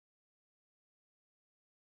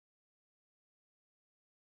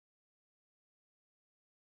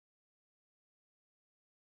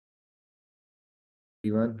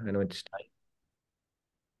everyone. I know it's time.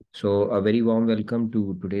 So, a very warm welcome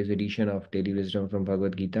to today's edition of Daily Wisdom from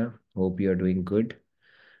Bhagavad Gita. Hope you are doing good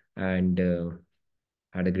and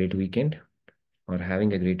had a great weekend or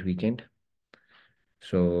having a great weekend.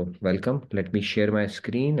 So, welcome. Let me share my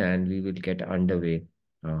screen and we will get underway.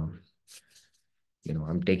 Um,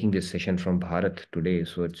 I'm taking this session from Bharat today,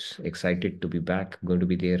 so it's excited to be back. I'm going to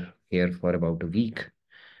be there here for about a week.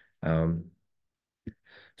 Um,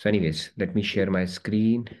 anyways, let me share my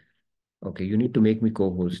screen. Okay, you need to make me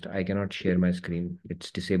co-host. I cannot share my screen. It's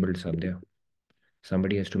disabled somewhere.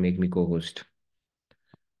 Somebody has to make me co-host.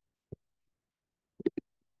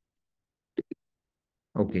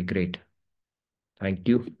 Okay, great. Thank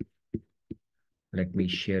you. Let me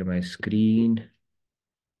share my screen.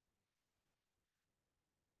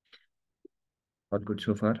 All good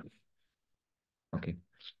so far? Okay.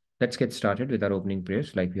 Let's get started with our opening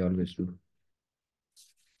prayers like we always do.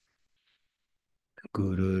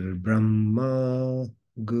 Gurur Brahma,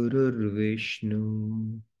 Gurur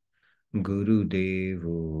Vishnu, Guru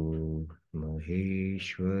Devo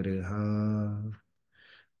Maheshwaraha,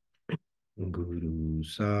 Guru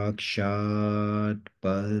Sakshat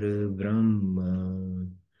Parabrahma,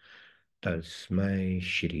 Tasmai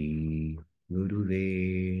Shri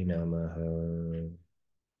Guruve Namaha.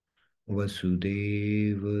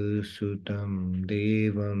 Vasudev Sutam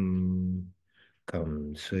Devam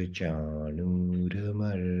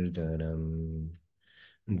Kamsachanuramardhanam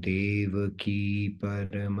Devaki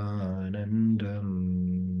Paramanandam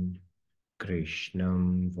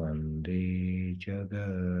Krishnam Vande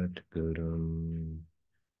Jagat Gurum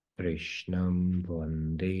Krishnam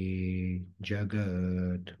Vande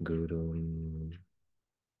Jagat Gurum.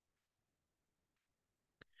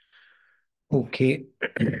 Okay.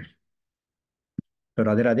 So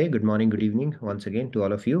Radhe Radhe, good morning, good evening once again to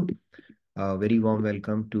all of you. A very warm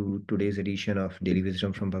welcome to today's edition of Daily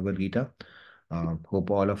Wisdom from Bhagavad Gita. Hope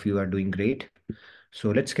all of you are doing great.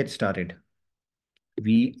 So let's get started.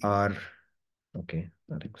 We are, okay,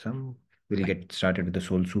 nothing, we'll get started with the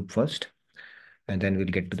soul soup first, and then we'll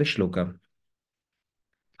get to the shloka.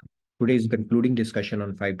 Today's concluding discussion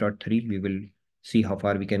on 5.3, we will see how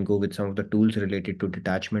far we can go with some of the tools related to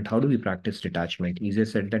detachment. How do we practice detachment? Easier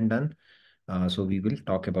said than done. So we will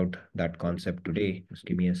talk about that concept today. Just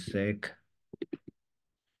give me a sec.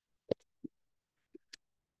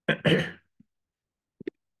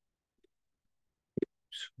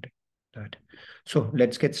 That. So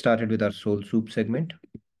let's get started with our soul soup segment.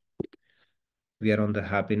 We are on the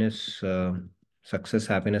success,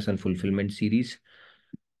 happiness, and fulfillment series.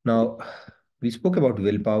 Now, we spoke about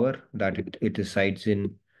willpower, that it resides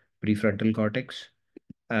in prefrontal cortex.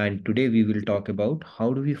 And today we will talk about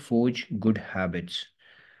how do we forge good habits.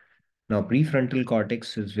 Now, prefrontal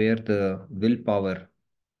cortex is where the willpower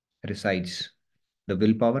resides. The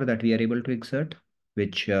willpower that we are able to exert,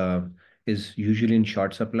 which is usually in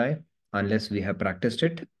short supply, unless we have practiced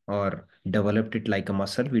it or developed it like a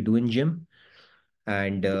muscle we do in gym.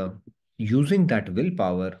 And using that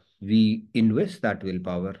willpower, we invest that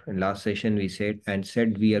willpower. In last session, we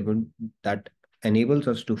said we are going that enables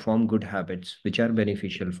us to form good habits which are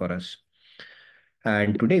beneficial for us.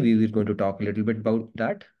 And today we are going to talk a little bit about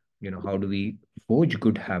that. How do we forge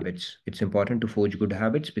good habits? It's important to forge good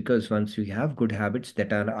habits because once we have good habits,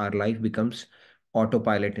 our life becomes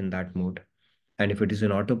autopilot in that mode. And if it is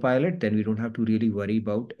an autopilot, then we don't have to really worry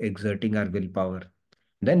about exerting our willpower.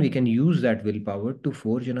 Then we can use that willpower to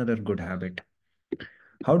forge another good habit.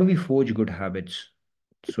 How do we forge good habits?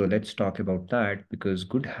 So let's talk about that because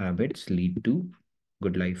good habits lead to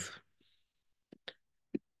good life.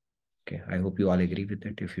 Okay, I hope you all agree with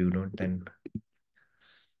it. If you don't, then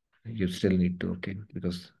you still need to, okay,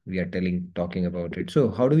 because we are talking about it.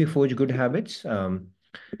 So how do we forge good habits?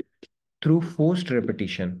 Through forced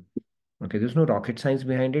repetition. Okay, there's no rocket science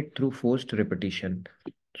behind it, through forced repetition.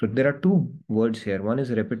 So there are two words here. One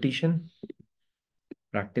is repetition,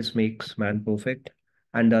 practice makes man perfect,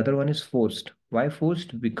 and the other one is forced. Why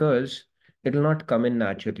forced? Because it will not come in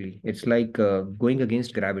naturally. It's like going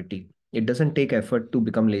against gravity. It doesn't take effort to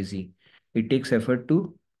become lazy. It takes effort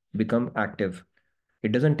to become active.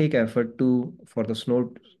 It doesn't take effort for the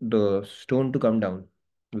stone to come down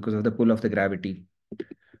because of the pull of the gravity.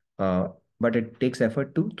 Uh, but it takes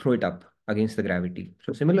effort to throw it up against the gravity.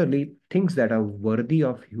 So similarly, things that are worthy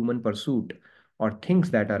of human pursuit or things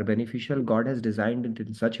that are beneficial, God has designed it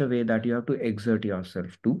in such a way that you have to exert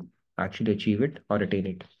yourself to actually achieve it or attain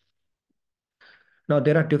it. Now,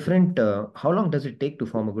 there are different, how long does it take to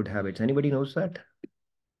form a good habit? Anybody knows that?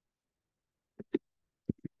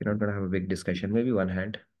 We're not going to have a big discussion. Maybe one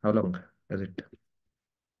hand. How long does it?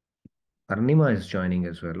 Arnima is joining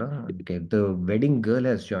as well. Huh? Okay, the wedding girl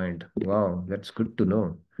has joined. Wow, that's good to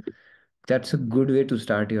know. That's a good way to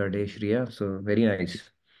start your day, Shreya. So very nice.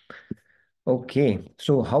 Okay,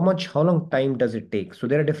 so how long time does it take? So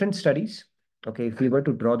there are different studies. Okay, if we were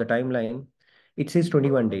to draw the timeline, it says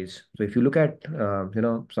 21 days. So if you look at,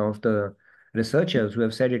 some of the researchers who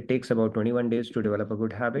have said it takes about 21 days to develop a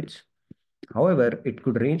good habits. However, it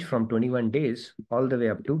could range from 21 days all the way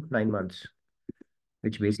up to 9 months,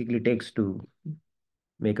 which basically takes to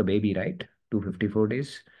make a baby, right? 254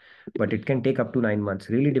 days. But it can take up to 9 months,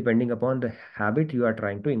 really depending upon the habit you are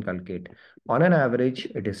trying to inculcate. On an average,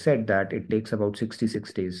 it is said that it takes about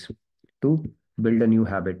 66 days to build a new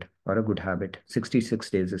habit or a good habit. 66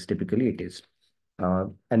 days is typically it is.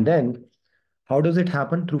 And then how does it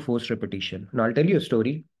happen? Through forced repetition. Now, I'll tell you a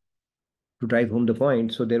story to drive home the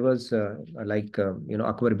point. So there was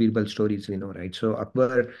Akbar Birbal stories, right? So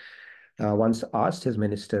Akbar once asked his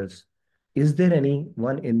ministers, "Is there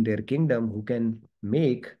anyone in their kingdom who can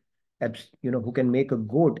who can make a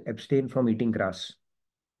goat abstain from eating grass?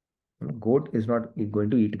 Goat is not going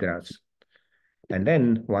to eat grass." And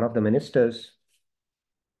then one of the ministers,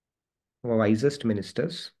 wisest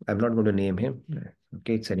ministers, I'm not going to name him.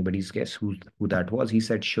 Okay, it's anybody's guess who that was. He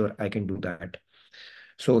said, "Sure, I can do that."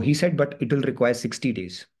 So he said, "But it will require 60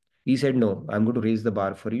 days." He said, "No, I'm going to raise the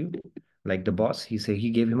bar for you." Like the boss, he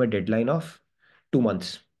gave him a deadline of 2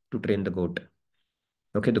 months to train the goat.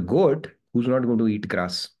 Okay, the goat who's not going to eat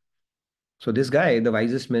grass. So this guy, the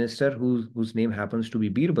wisest minister, whose name happens to be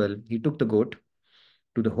Birbal, he took the goat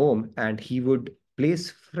to the home and he would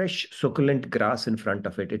place fresh succulent grass in front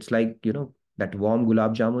of it. It's like, that warm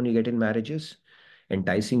gulab jamun you get in marriages,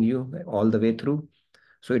 enticing you all the way through.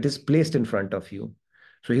 So it is placed in front of you.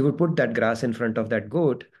 So he would put that grass in front of that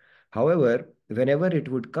goat. However, whenever it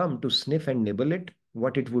would come to sniff and nibble it,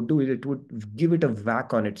 what it would do is it would give it a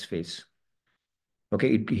whack on its face.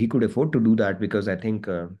 Okay, he could afford to do that because I think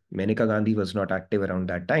Maneka Gandhi was not active around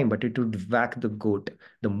that time, but it would whack the goat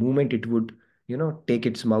the moment it would, take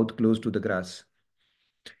its mouth close to the grass.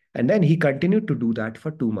 And then he continued to do that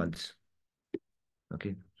for 2 months.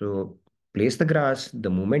 Okay, so place the grass, the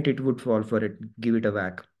moment it would fall for it, give it a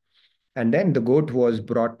whack. And then the goat was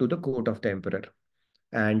brought to the court of the emperor.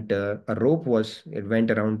 And a rope it went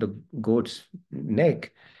around the goat's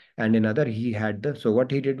neck. And another, he had so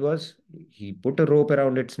what he did was he put a rope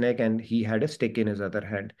around its neck and he had a stick in his other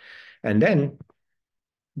hand. And then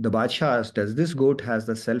the Badshah asked, "Does this goat has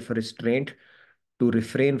the self-restraint to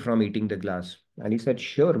refrain from eating the glass?" And he said,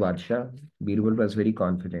 "Sure, Badshah." Birbal was very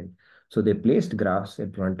confident. So they placed grass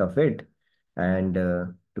in front of it. And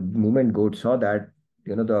the moment goat saw that,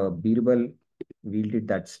 the Birbal wielded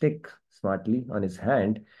that stick smartly on his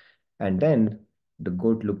hand. And then the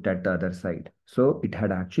goat looked at the other side. So it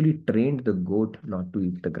had actually trained the goat not to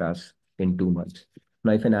eat the grass in 2 months.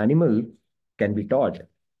 Now, if an animal can be taught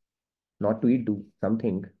not to eat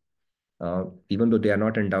something, even though they are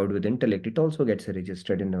not endowed with intellect, it also gets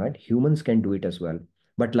registered in the mind. Humans can do it as well.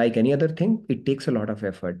 But like any other thing, it takes a lot of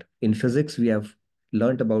effort. In physics, we have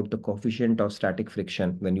learned about the coefficient of static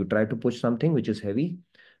friction. When you try to push something which is heavy,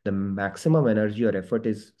 the maximum energy or effort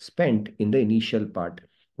is spent in the initial part.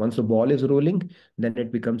 Once the ball is rolling, then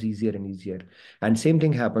it becomes easier and easier. And same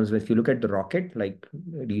thing happens if you look at the rocket, like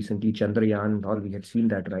recently Chandrayaan and all, we had seen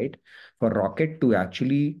that, right? For rocket to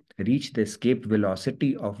actually reach the escape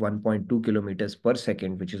velocity of 1.2 kilometers per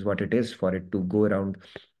second, which is what it is for it to go around,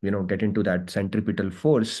 get into that centripetal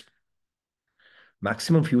force,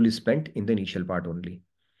 maximum fuel is spent in the initial part only.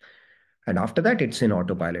 And after that, it's in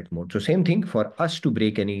autopilot mode. So same thing for us to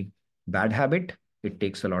break any bad habit, it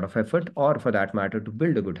takes a lot of effort, or for that matter, to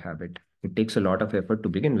build a good habit. It takes a lot of effort to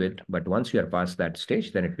begin with, but once you are past that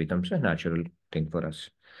stage, then it becomes a natural thing for us.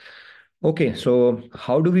 Okay, so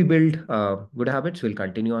how do we build good habits? We'll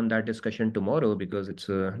continue on that discussion tomorrow because it's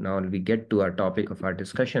now we get to our topic of our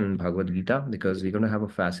discussion, Bhagavad Gita, because we're going to have a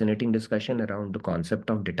fascinating discussion around the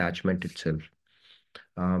concept of detachment itself.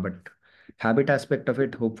 But habit aspect of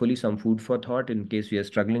it, hopefully some food for thought in case we are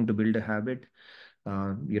struggling to build a habit.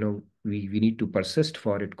 We need to persist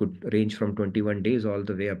for it could range from 21 days all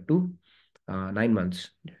the way up to 9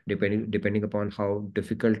 months, depending upon how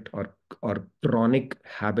difficult or chronic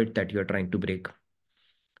habit that you're trying to break.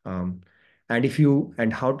 Um,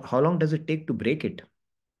 and how long does it take to break it?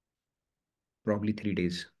 Probably 3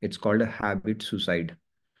 days. It's called a habit suicide.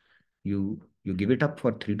 You give it up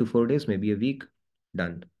for 3 to 4 days, maybe a week,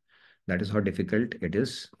 done. That is how difficult it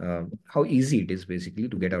is, how easy it is basically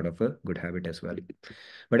to get out of a good habit as well.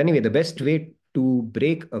 But anyway, the best way to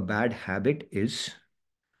break a bad habit is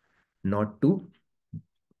not to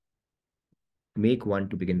make one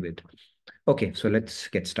to begin with. Okay, so let's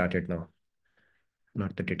get started now.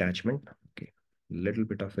 not the detachment. Okay. Little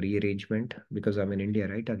bit of rearrangement because I'm in India,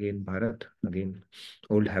 right? Again, Bharat. Again,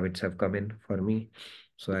 old habits have come in for me.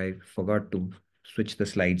 So I forgot to switch the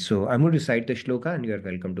slides. So I'm going to recite the shloka and you are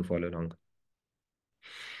welcome to follow along.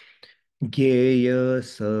 ज्ञेय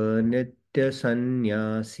स नित्य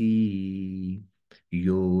संन्यासी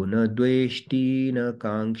यो न द्वेष्टि न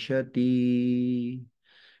कांक्षति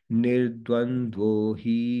निर्द्वन्द्वो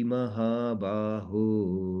हि महाबाहो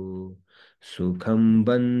सुखं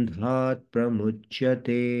बन्धात्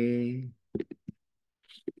प्रमुच्यते.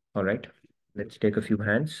 All right, let's take a few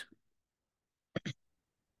hands.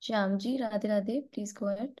 Shyamji, Radhe Radhe, please go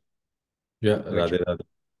ahead. Yeah, Go ahead. Radhe Radhe.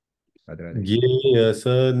 Radhe Radhe. ज्ञेय स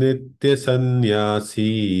नित्य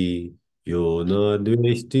संन्यासी यो न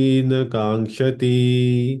द्वेष्टि न कांक्षति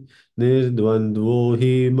निर्द्वन्द्वो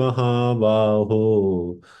हि महाबाहो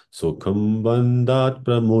सुखं बन्धात्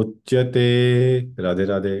प्रमुच्यते. Radhe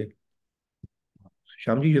Radhe.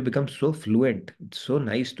 Shamji, you become so fluent. It's so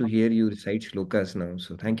nice to hear you recite shlokas now.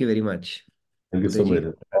 So thank you very much. Thank you so Udayji,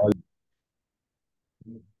 much. All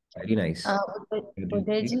very nice.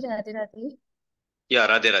 Udayji, Radhe Radhe. या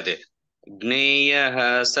राधे राधे.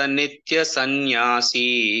 ज्ञेयः स नित्य संन्यासी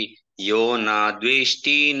यो न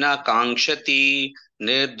द्वेष्टि न कांक्षति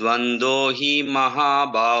निर्द्वन्द्वो हि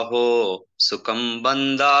महाबाहो सुखं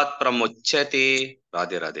बन्धात् प्रमुच्यते.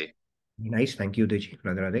 Radhe Radhe. Nice. Thank you, Udayji.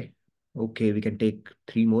 Radhe Radhe. Okay, we can take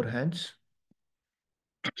 3 more hands.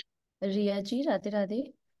 Riya ji, Radhe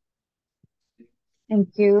Radhe.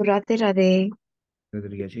 Thank you. Radhe Radhe.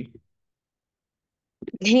 Riya ji.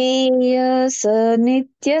 ध्येय स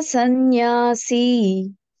नित्य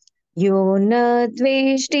संन्यासी यो न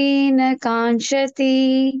द्वेष्टि न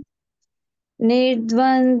कांक्षति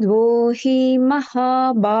निर्द्वन्द्वो हि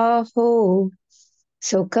महाबाहो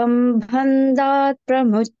सुखं बन्धात्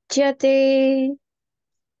प्रमुच्यते.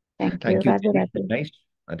 Thank you. Thank you, Radhe Udayji. Radhe. Nice.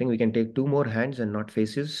 I think we can take 2 more hands and not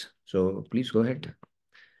faces. So please go ahead.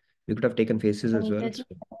 We could have taken faces as well. Anita ji.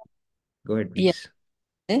 So go ahead, Yeah.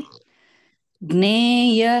 please.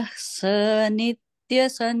 ज्ञेयः स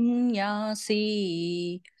नित्यसंन्यासी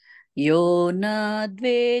यो न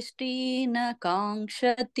द्वेष्टि न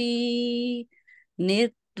काङ्क्षति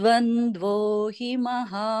निर्द्वन्द्वो हि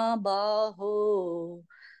महाबाहो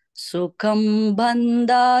सुखं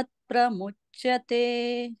बन्धात् प्रमुच्यते.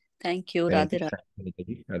 Thank you, Radhe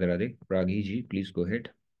Radhe. Radhe Radhe. Raghi ji, please go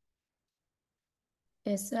ahead.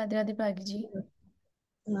 Yes, Radhe Radhe, Pragi ji.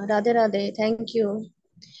 Radhe Radhe, thank you.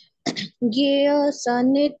 ज्ञेय स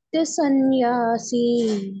नित्य संन्यासी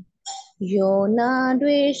यो न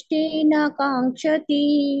द्वेष्टि न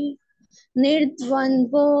कांक्षति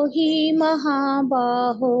निर्द्वन्द्वो हि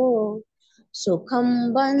महाबाहो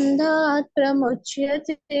सुखं बन्धात्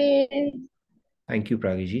प्रमुच्यते. Thank you,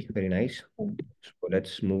 Pragi ji. Very nice. So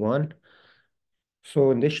let's move on.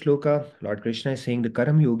 So in this shloka, Lord Krishna is saying the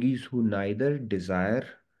Karam yogis who neither desire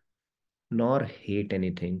nor hate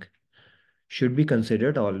anything should be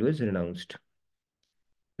considered always renounced.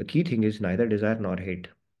 The key thing is neither desire nor hate.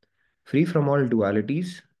 Free from all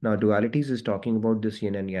dualities. Now, dualities is talking about this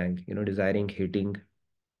yin and yang, desiring, hating,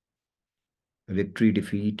 victory,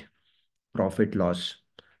 defeat, profit, loss.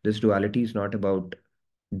 This duality is not about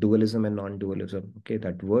dualism and non-dualism. Okay,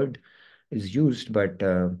 that word is used, but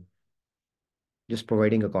just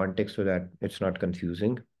providing a context so that it's not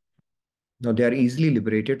confusing. Now, they are easily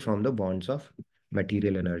liberated from the bonds of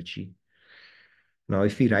material energy. Now,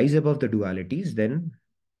 if we rise above the dualities, then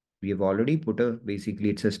we have already basically,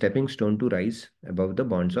 it's a stepping stone to rise above the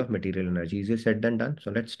bonds of material energy. Easier said than done.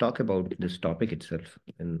 So let's talk about this topic itself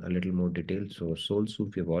in a little more detail. So soul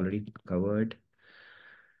soup, we have already covered.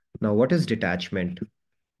 Now, what is detachment?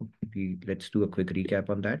 Let's do a quick recap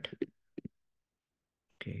on that.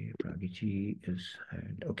 Okay, Pragichi is,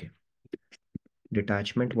 and okay.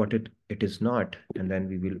 Detachment, what it is not, and then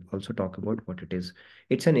we will also talk about what it is.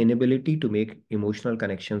 It's an inability to make emotional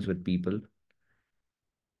connections with people.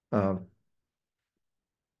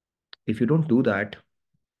 If you don't do that,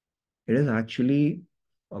 it is actually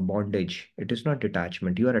a bondage. It is not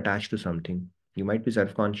detachment. You are attached to something. You might be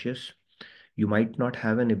self-conscious. You might not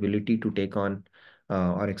have an ability to take on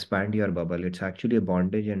or expand your bubble. It's actually a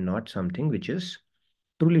bondage and not something which is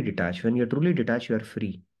truly detached. When you're truly detached, you are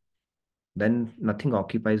free. Then nothing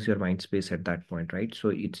occupies your mind space at that point, right? So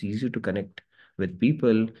it's easy to connect with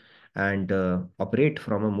people and operate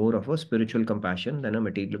from a more of a spiritual compassion than a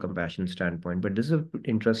material compassion standpoint. But this is an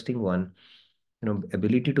interesting one.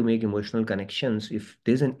 Ability to make emotional connections. If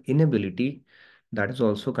there's an inability, that is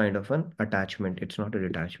also kind of an attachment. It's not a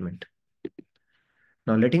detachment.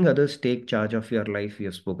 Now, letting others take charge of your life, we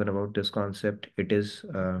have spoken about this concept. It is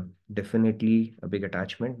definitely a big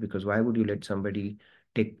attachment, because why would you let somebody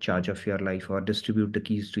take charge of your life or distribute the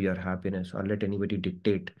keys to your happiness or let anybody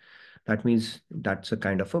dictate? That means that's a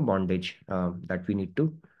kind of a bondage that we need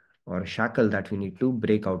to, or a shackle that we need to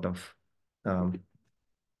break out of um,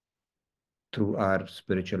 through our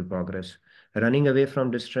spiritual progress. Running away from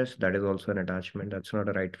distress, that is also an attachment. That's not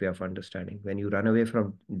a right way of understanding. When you run away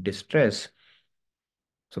from distress,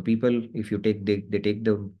 so people, if you take, they take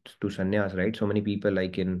them to sannyas, right? So many people,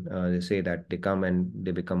 like in, they say that they come and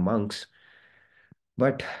they become monks.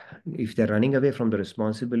 But if they're running away from the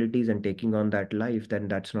responsibilities and taking on that life, then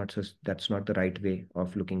that's not the right way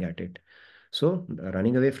of looking at it. So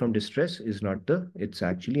running away from distress is not it's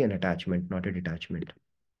actually an attachment, not a detachment.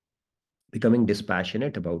 Becoming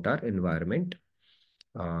dispassionate about our environment,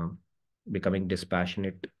 uh, becoming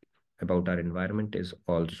dispassionate about our environment is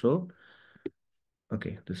also,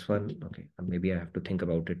 okay, this one, okay, maybe I have to think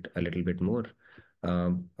about it a little bit more.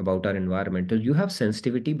 About our environment, you have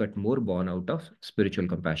sensitivity, but more born out of spiritual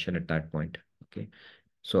compassion at that point. Okay.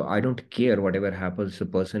 So I don't care whatever happens, the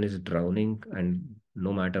person is drowning, and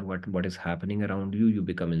no matter what is happening around you, you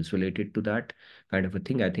become insulated to that kind of a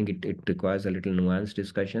thing. I think it requires a little nuanced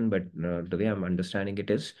discussion, but the way I'm understanding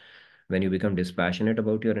it is, when you become dispassionate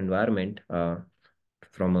about your environment,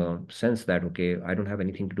 from a sense that, okay, I don't have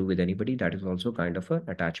anything to do with anybody, that is also kind of an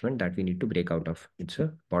attachment that we need to break out of. It's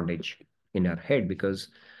a bondage in our head, because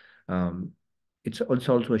um, it's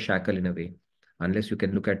also a shackle in a way, unless you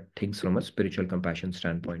can look at things from a spiritual compassion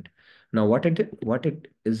standpoint. Now,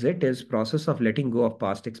 it is process of letting go of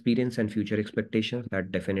past experience and future expectations.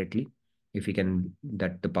 That definitely, if we can,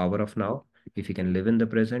 that the power of now, if you can live in the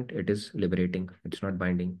present, it is liberating. It's not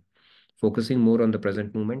binding. Focusing more on the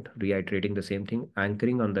present moment, reiterating the same thing,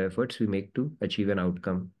 anchoring on the efforts we make to achieve an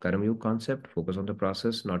outcome. Karma Yoga concept, focus on the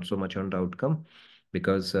process, not so much on the outcome,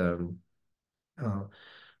 because uh,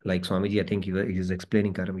 like Swamiji, I think he is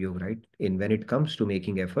explaining Karma Yoga, right? When it comes to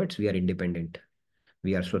making efforts, we are independent,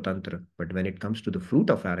 we are swatantra. But when it comes to the fruit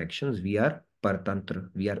of our actions, we are paratantra.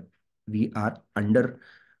 We are under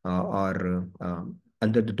or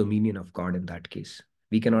under the dominion of God in that case.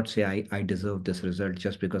 We cannot say I deserve this result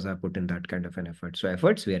just because I put in that kind of an effort. So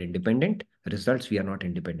efforts, we are independent. Results, we are not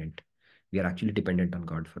independent. We are actually dependent on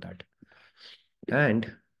God for that.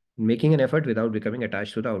 And making an effort without becoming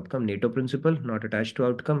attached to the outcome, NATO principle, not attached to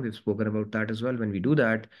outcome. We've spoken about that as well. When we do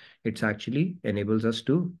that, it's actually enables us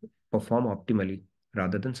to perform optimally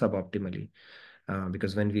rather than suboptimally.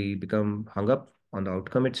 Because when we become hung up on the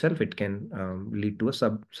outcome itself, it can lead to a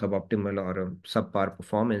suboptimal or a subpar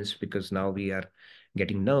performance, because now we are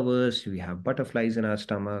getting nervous, we have butterflies in our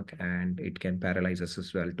stomach, and it can paralyze us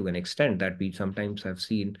as well, to an extent that we sometimes have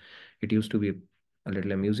seen. It used to be a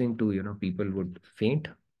little amusing to, people would faint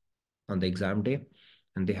on the exam day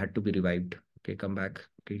and they had to be revived. Okay, come back.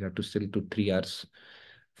 Okay, you have to still do 3 hours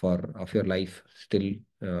of your life still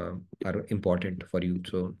are important for you.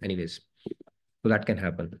 So anyways, so that can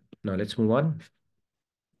happen. Now let's move on.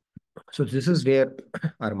 So this is where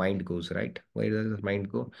our mind goes, right? Where does our mind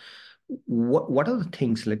go? What are the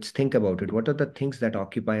things, let's think about it. What are the things that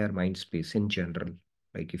occupy our mind space in general?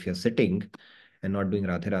 Like if you're sitting and not doing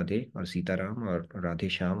Radhe Radhe or Sita Ram or Radhe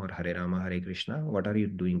Sham or Hare Rama, Hare Krishna, what are you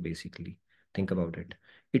doing basically? Think about it.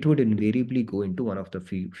 It would invariably go into one of the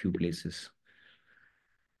few places.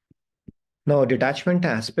 Now, detachment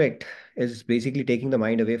aspect is basically taking the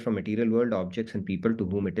mind away from material world, objects, and people to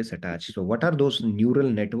whom it is attached. So what are those neural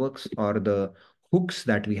networks or the hooks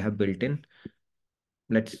that we have built in?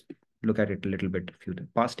 Let's look at it a little bit. Few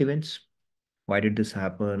past events. Why did this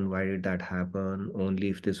happen? Why did that happen? Only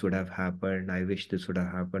if this would have happened. I wish this would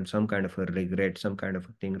have happened. Some kind of a regret, some kind of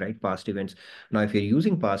a thing, right? Past events. Now, if you're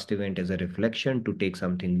using past event as a reflection to take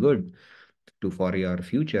something good for your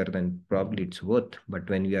future, then probably it's worth. But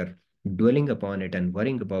when we are dwelling upon it and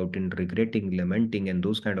worrying about and regretting, lamenting, and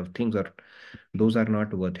those kind of things, those are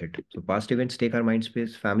not worth it. So past events take our mind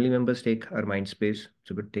space. Family members take our mind space.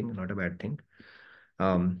 It's a good thing, not a bad thing.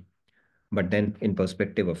 But then in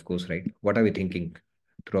perspective, of course, right? What are we thinking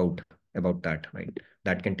throughout about that, right?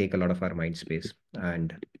 That can take a lot of our mind space.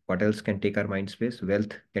 And what else can take our mind space?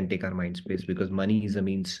 Wealth can take our mind space, because money is a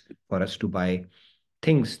means for us to buy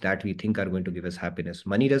things that we think are going to give us happiness.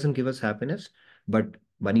 Money doesn't give us happiness, but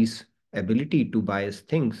money's ability to buy us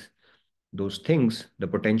things, those things, the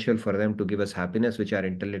potential for them to give us happiness, which are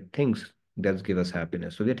intellect things, does give us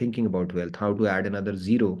happiness. So we're thinking about wealth, how to add another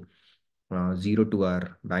zero to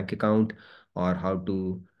our bank account, or how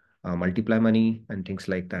to multiply money and things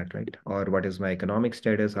like that, right? Or what is my economic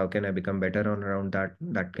status? How can I become better on around that?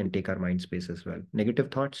 That can take our mind space as well. Negative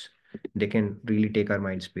thoughts. they can really take our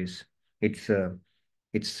mind space. It's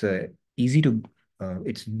easy to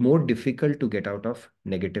it's more difficult to get out of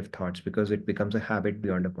negative thoughts because it becomes a habit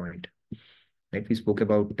beyond a point. Right? We spoke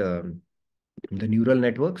about the neural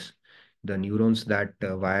networks, the neurons that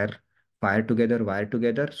wire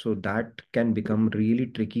together. So that can become really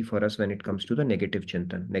tricky for us when it comes to the negative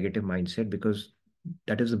chintan, negative mindset, because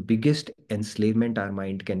that is the biggest enslavement our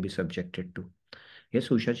mind can be subjected to. Yes,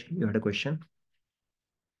 Usha ji, you had a question?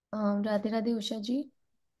 Radhe Radhe Usha ji.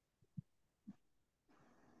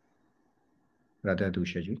 Radha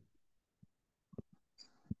Usha ji,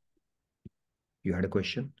 you had a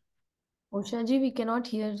question? Usha ji, we cannot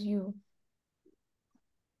hear you.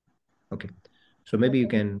 Okay. So maybe you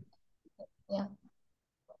can, Yeah.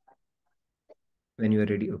 when you are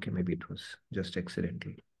ready. Okay, maybe it was just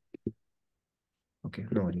accidentally. Okay,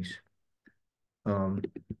 no worries.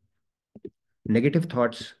 Negative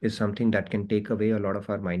thoughts is something that can take away a lot of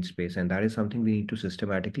our mind space, and that is something we need to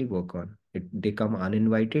systematically work on. They come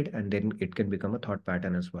uninvited, and then it can become a thought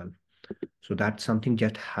pattern as well. So that's something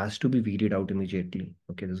that has to be weeded out immediately.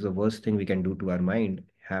 Okay, this is the worst thing we can do to our mind,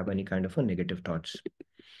 have any kind of a negative thoughts.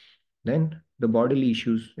 Then the bodily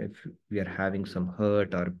issues, if we are having some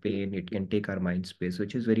hurt or pain, it can take our mind space,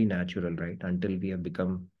 which is very natural, right? Until we have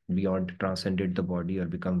become beyond, transcended the body or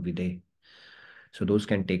become Viday. So those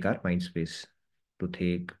can take our mind space to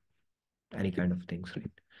take any kind of things,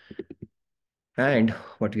 right? And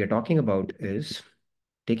what we are talking about is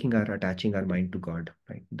attaching our mind to God,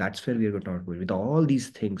 right? That's where we are going to talk about with all these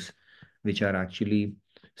things which are actually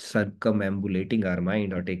circumambulating our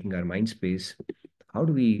mind or taking our mind space. How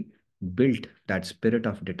do we build that spirit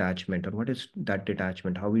of detachment, or what is that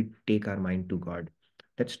detachment? How we take our mind to God?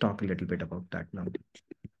 Let's talk a little bit about that now.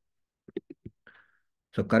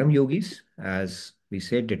 So Karam Yogis, as we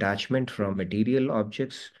said, detachment from material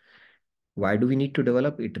objects. Why do we need to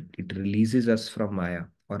develop it? It releases us from Maya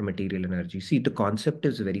or material energy. See, the concept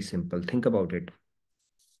is very simple. Think about it.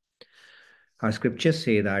 Our scriptures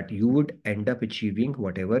say that you would end up achieving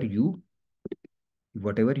whatever you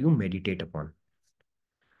meditate upon.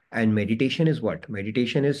 And meditation is what?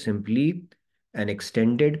 Meditation is simply an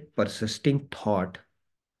extended, persisting thought,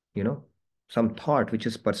 some thought which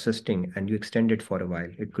is persisting, and you extend it for a while.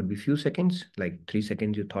 It could be few seconds, like 3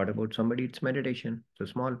 seconds you thought about somebody, it's meditation. So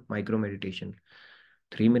small micro meditation.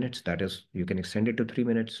 3 minutes, that is, you can extend it to 3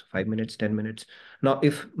 minutes, 5 minutes, 10 minutes. Now,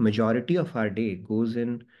 if majority of our day goes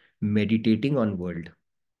in meditating on world,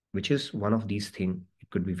 which is one of these things, it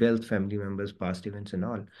could be wealth, family members, past events and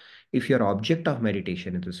all. If your object of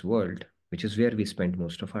meditation in this world, which is where we spend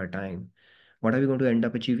most of our time, what are we going to end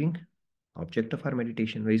up achieving? Object of our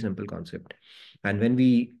meditation, very simple concept. And when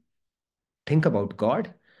we think about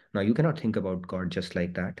God, now you cannot think about God just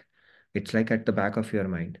like that. It's like at the back of your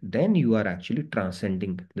mind. Then you are actually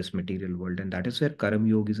transcending this material world. And that is where Karam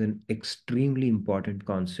Yoga is an extremely important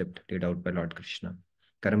concept laid out by Lord Krishna.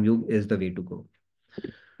 Karam Yoga is the way to go.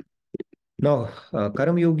 Now,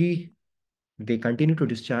 Karam Yogi, they continue to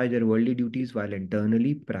discharge their worldly duties while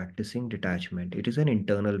internally practicing detachment. It is an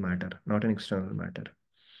internal matter, not an external matter.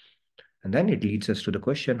 And then it leads us to the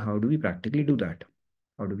question, how do we practically do that?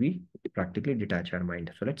 How do we practically detach our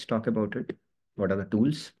mind? So let's talk about it. What are the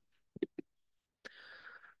tools?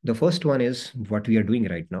 The first one is what we are doing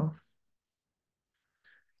right now,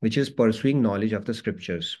 which is pursuing knowledge of the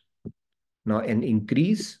scriptures. Now, an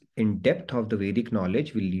increase in depth of the Vedic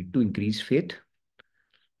knowledge will lead to increased faith.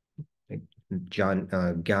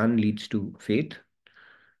 Gyan leads to faith,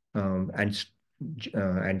 and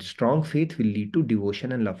strong faith will lead to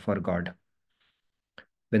devotion and love for God.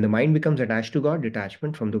 When the mind becomes attached to God,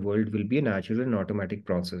 detachment from the world will be a natural and automatic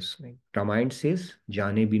process. Ramayana says,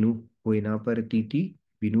 "Jane binu hoye na paratiti,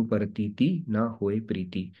 binu paratiti na hoye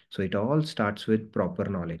priti." So it all starts with proper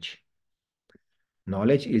knowledge.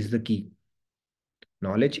 Knowledge is the key.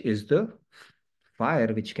 Knowledge is the fire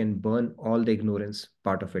which can burn all the ignorance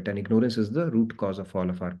part of it. And ignorance is the root cause of all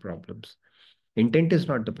of our problems. Intent is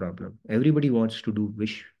not the problem. Everybody wants to do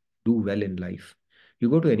well in life. You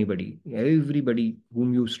go to everybody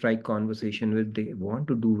whom you strike conversation with, they want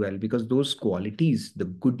to do well because those qualities, the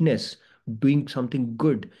goodness, doing something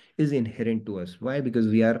good is inherent to us. Why? Because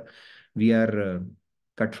we are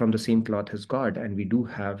cut from the same cloth as God, and we do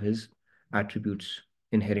have his attributes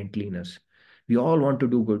inherently in us. We all want to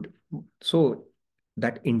do good. So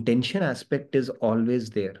that intention aspect is always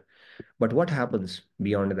there. But what happens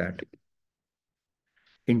beyond that?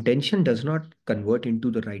 Intention does not convert into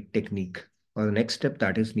the right technique or the next step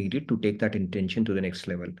that is needed to take that intention to the next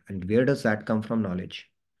level. And where does that come from? Knowledge.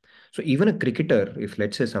 So even a cricketer, if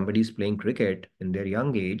let's say somebody is playing cricket in their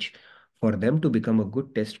young age, for them to become a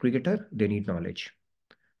good test cricketer, they need knowledge.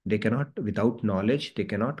 They cannot, without knowledge, they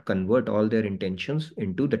cannot convert all their intentions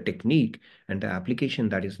into the technique and the application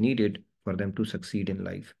that is needed for them to succeed in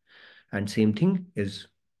life. And same thing is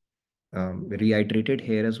reiterated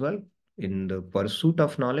here as well. In the pursuit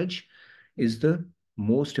of knowledge is the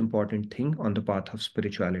most important thing on the path of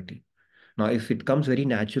spirituality. Now, if it comes very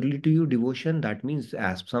naturally to you, devotion, that means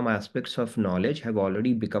as some aspects of knowledge have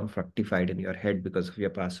already become fructified in your head because of your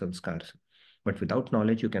past sanskars. But without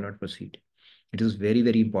knowledge, you cannot proceed. It is very,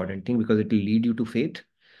 very important thing because it will lead you to faith.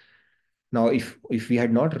 Now, if we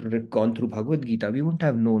had not gone through Bhagavad Gita, we wouldn't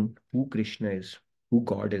have known who Krishna is, who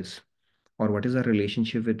God is, or what is our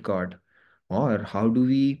relationship with God, or how do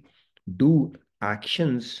we do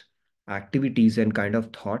actions, activities, and kind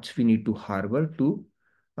of thoughts we need to harbor to,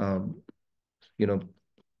 um, you know,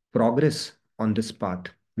 progress on this path.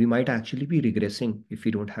 We might actually be regressing if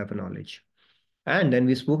we don't have a knowledge. And then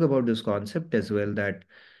we spoke about this concept as well that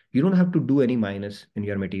you don't have to do any minus in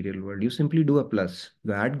your material world. You simply do a plus.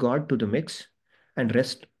 You add God to the mix and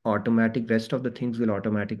rest of the things will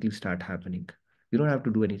automatically start happening. You don't have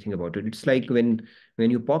to do anything about it. It's like when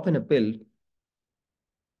you pop in a pill,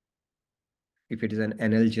 if it is an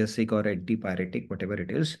analgesic or antipyretic, whatever it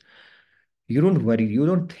is, you don't worry, you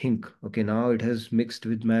don't think, okay, now it has mixed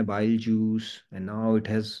with my bile juice and now it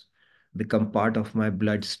has become part of my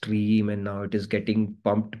bloodstream and now it is getting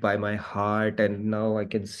pumped by my heart and now I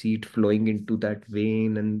can see it flowing into that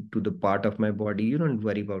vein and to the part of my body. You don't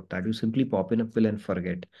worry about that. You simply pop in a pill and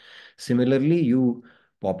forget. Similarly, you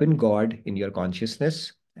pop in God in your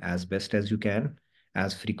consciousness as best as you can,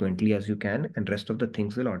 as frequently as you can, and rest of the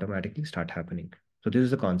things will automatically start happening. So this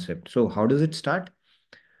is the concept. So how does it start?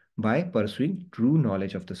 By pursuing true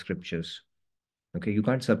knowledge of the scriptures. Okay, you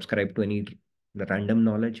can't subscribe to any random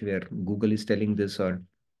knowledge where Google is telling this or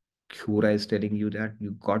Quora is telling you that.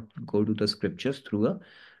 You got go to the scriptures through a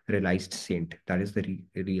realized saint. That is the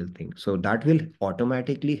real thing. So that will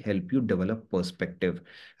automatically help you develop perspective.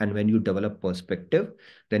 And when you develop perspective,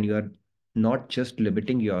 then you are not just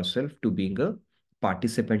limiting yourself to being a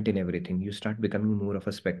participant in everything. You start becoming more of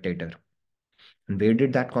a spectator. And where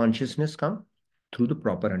did that consciousness come? Through the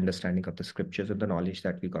proper understanding of the scriptures and the knowledge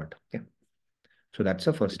that we got. Okay. So that's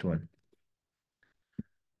the first one.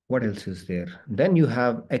 What else is there? Then you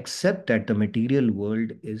have accept that the material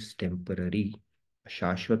world is temporary.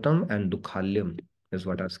 Shashvatam and Dukhalyam is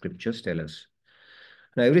what our scriptures tell us.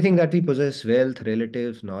 Now, everything that we possess, wealth,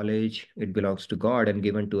 relatives, knowledge, it belongs to God and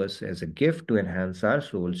given to us as a gift to enhance our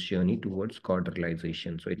soul's journey towards God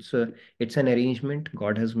realization. So it's an arrangement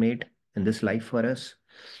God has made in this life for us,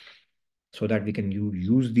 so that we can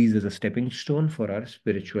use these as a stepping stone for our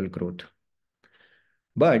spiritual growth.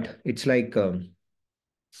 But it's like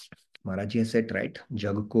Maharaj has said, right?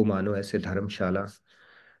 Jag ko mano aise dharamshala.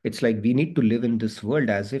 It's like we need to live in this world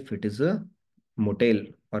as if it is a motel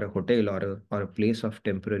or a hotel or a place of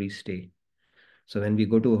temporary stay. So when we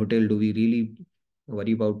go to a hotel, do we really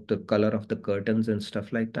worry about the color of the curtains and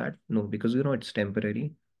stuff like that? No, because it's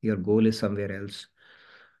temporary. Your goal is somewhere else.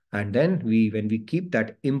 And then when we keep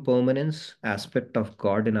that impermanence aspect of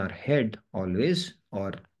God in our head always,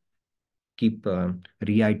 or keep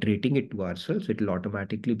reiterating it to ourselves, it will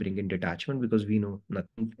automatically bring in detachment because we know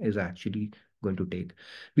nothing is actually going to take.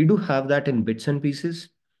 We do have that in bits and pieces.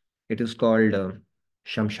 It is called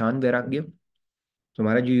Shamshan Vairagya. So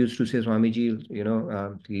Maharaj used to say, Swamiji,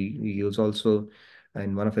 he was also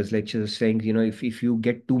in one of his lectures saying, if you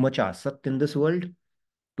get too much asakt in this world,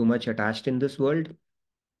 too much attached in this world,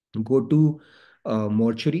 go to a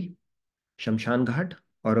mortuary, Shamshan Ghat,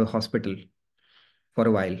 or a hospital for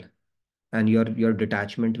a while, and your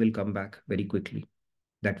detachment will come back very quickly.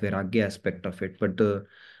 That Vairagya aspect of it. But the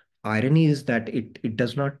irony is that it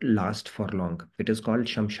does not last for long. It is called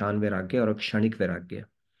Shamshan Vairagya or a Kshanik Vairagya.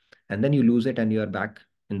 And then you lose it and you are back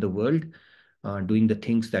in the world doing the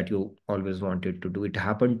things that you always wanted to do. It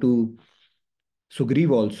happened to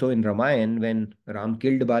Sugriv also in Ramayana when Ram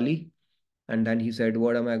killed Bali. And then he said,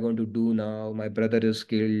 what am I going to do now? My brother is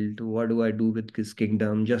killed. What do I do with his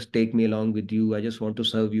kingdom? Just take me along with you. I just want to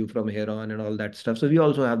serve you from here on and all that stuff. So we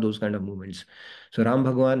also have those kind of moments. So Ram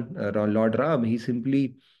Bhagwan, Lord Ram, he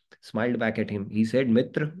simply smiled back at him. He said,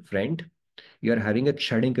 Mitra, friend, you are having a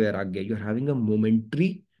kshanik vairagya. You are having a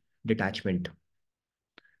momentary detachment.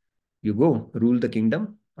 You go rule the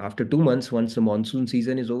kingdom. After 2 months, once the monsoon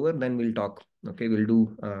season is over, then we'll talk. Okay,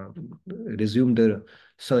 we'll resume the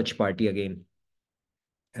search party again.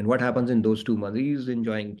 And what happens in those 2 months? He's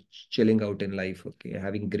enjoying chilling out in life, okay,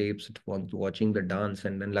 having grapes, watching the dance.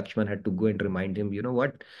 And then Lakshman had to go and remind him, you know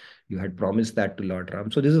what? You had promised that to Lord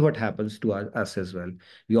Ram. So this is what happens to us as well.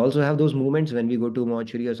 We also have those moments when we go to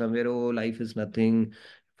mortuary or somewhere, oh, life is nothing.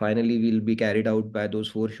 finally we'll be carried out by those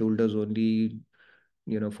four shoulders only,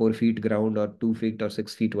 4 feet ground or 2 feet or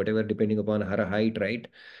 6 feet, whatever, depending upon her height, right?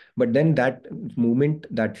 But then that movement,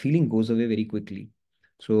 that feeling goes away very quickly.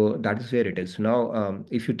 So that is where it is. Now,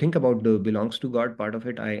 if you think about the belongs to God part of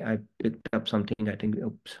it, I picked up something. I think,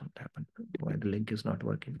 oops, what happened? Why the link is not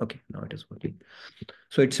working? Okay, now it is working.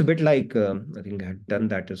 So it's a bit like, I think I had done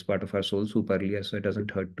that as part of our soul soup earlier, so it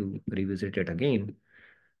doesn't hurt to revisit it again.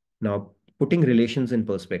 Now, putting relations in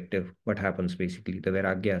perspective, what happens basically, the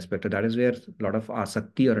Vairagya aspect, that is where a lot of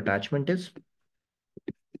asakti or attachment is.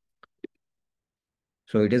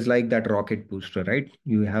 So it is like that rocket booster, right?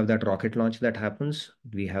 You have that rocket launch that happens.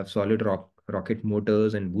 We have solid rocket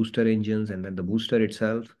motors and booster engines, and then the booster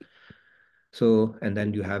itself. So, and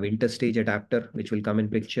then you have interstage adapter, which will come in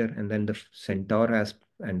picture, and then the Centaur has,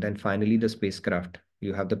 and then finally the spacecraft.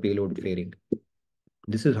 You have the payload fairing.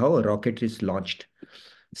 This is how a rocket is launched.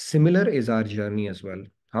 Similar is our journey as well.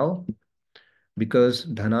 How? Because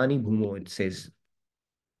Dhanani Bhumo, it says,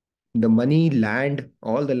 the money, land,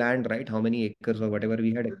 all the land, right? How many acres or whatever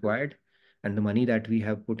we had acquired, and the money that we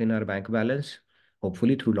have put in our bank balance,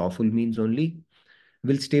 hopefully through lawful means only,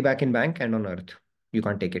 will stay back in bank and on earth. You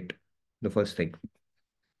can't take it. The first thing.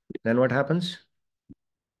 Then what happens?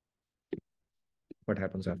 What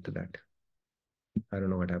happens after that? I don't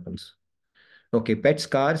know what happens. Okay, pets,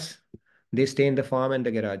 cars, they stay in the farm and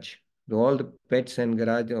the garage. All the pets and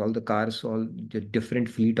garage, all the cars, all the different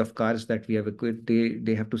fleet of cars that we have equipped,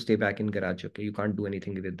 they have to stay back in garage. Okay, you can't do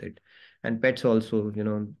anything with it. And pets also,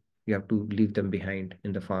 you have to leave them behind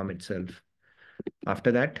in the farm itself.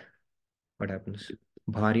 After that, what happens?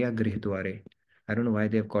 Bharya Grihdware. I don't know why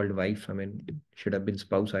they have called wife. I mean, should have been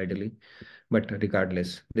spouse ideally. But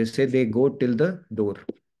regardless, they say they go till the door,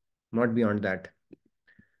 not beyond that.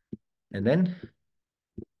 And then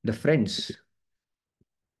the friends,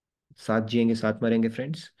 साथ जिएंगे साथ मरेंगे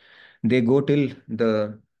friends, they go till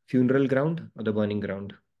the funeral ground or the burning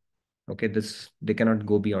ground. Okay, this, they cannot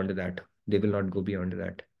go beyond that. They will not go beyond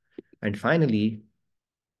that. And finally,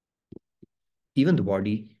 even the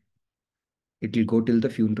body, it will go till the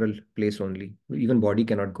funeral place only. Even body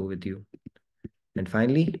cannot go with you. And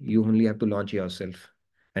finally, you only have to launch yourself.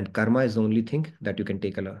 And karma is the only thing that you can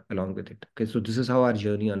take along with it. Okay, so this is how our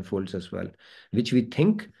journey unfolds as well, which we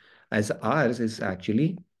think as ours is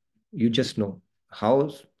actually, you just know how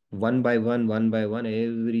one by one,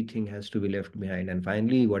 everything has to be left behind. And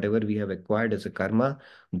finally, whatever we have acquired as a karma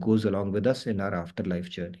goes along with us in our afterlife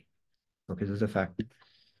journey. Okay, this is a fact.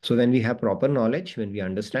 So when we have proper knowledge, when we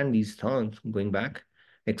understand these thoughts, going back,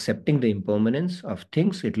 accepting the impermanence of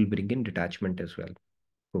things, it will bring in detachment as well,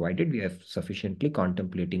 provided we have sufficiently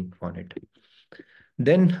contemplating on it.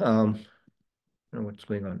 Then, what's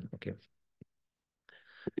going on? Okay.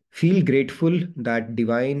 Feel grateful that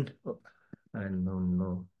divine, and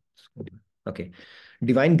no. Okay.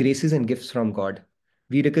 Divine graces and gifts from God.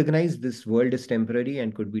 We recognize this world is temporary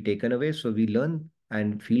and could be taken away. So we learn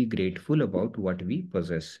and feel grateful about what we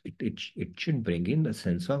possess. It should bring in a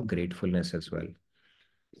sense of gratefulness as well.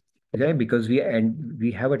 Okay, because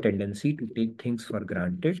we have a tendency to take things for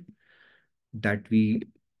granted, that we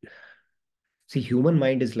see, human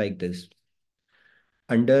mind is like this.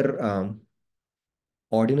 Under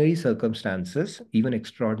ordinary circumstances, even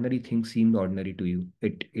extraordinary things seem ordinary to you.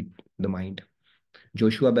 The mind.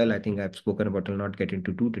 Joshua Bell, I think I've spoken about, I'll not get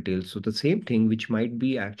into too details. So the same thing, which might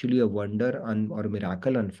be actually a wonder or a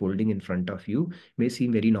miracle unfolding in front of you, may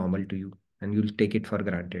seem very normal to you, and you'll take it for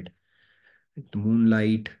granted. The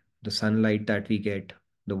moonlight, the sunlight that we get,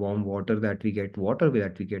 the warm water that we get,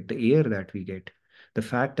 the air that we get, the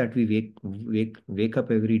fact that we wake up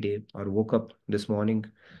every day, or woke up this morning,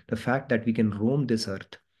 the fact that we can roam this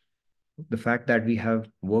earth, the fact that we have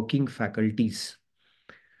working faculties.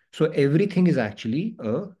 So everything is actually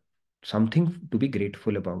something to be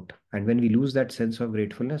grateful about. And when we lose that sense of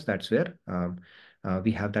gratefulness, that's where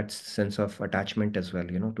we have that sense of attachment as well,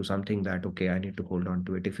 to something that, okay, I need to hold on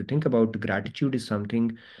to it. If you think about, gratitude is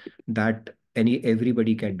something that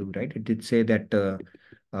everybody can do, right? It did say that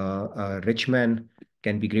a rich man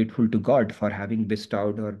can be grateful to God for having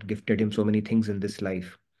bestowed or gifted him so many things in this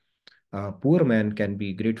life. A poor man can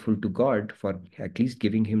be grateful to God for at least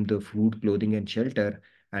giving him the food, clothing, and shelter,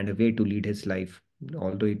 and a way to lead his life,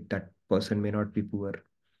 although that person may not be poor.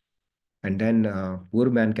 And then poor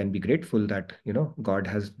man can be grateful that, God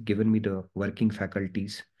has given me the working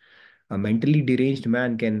faculties. A mentally deranged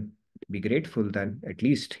man can be grateful that at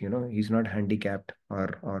least, he's not handicapped,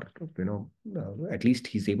 or at least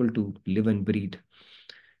he's able to live and breathe.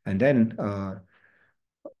 And then a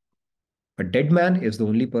dead man is the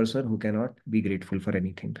only person who cannot be grateful for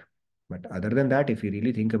anything. But other than that, if you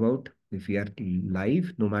really think about, If we are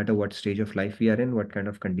live, no matter what stage of life we are in, what kind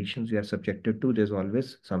of conditions we are subjected to, there's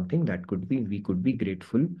always something that we could be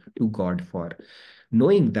grateful to God for,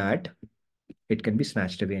 knowing that it can be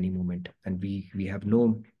snatched away any moment, and we have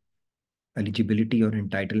no eligibility or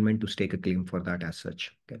entitlement to stake a claim for that as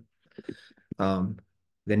such. Okay.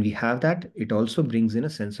 When we have that, it also brings in a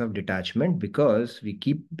sense of detachment, because we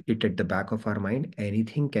keep it at the back of our mind.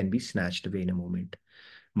 Anything can be snatched away in a moment.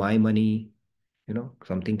 My money,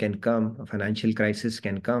 something can come, a financial crisis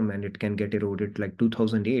can come, and it can get eroded. Like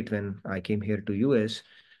 2008, when I came here to US,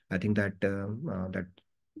 I think that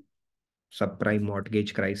subprime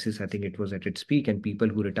mortgage crisis, I think it was at its peak, and people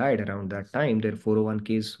who retired around that time, their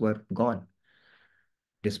 401ks were gone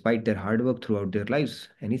despite their hard work throughout their lives.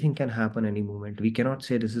 Anything can happen any moment. We cannot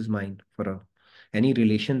say this is mine for any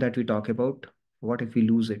relation that we talk about. What if we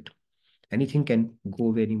lose it? Anything can go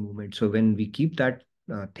away any moment. So when we keep that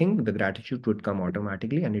thing, the gratitude would come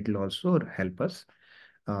automatically, and it will also help us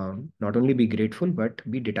not only be grateful, but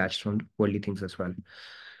be detached from worldly things as well.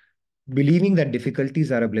 Believing that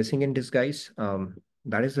difficulties are a blessing in disguise,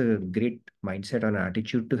 that is a great mindset and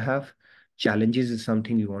attitude to have. Challenges is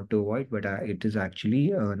something we want to avoid, but it is actually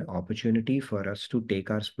an opportunity for us to take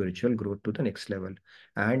our spiritual growth to the next level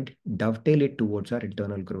and dovetail it towards our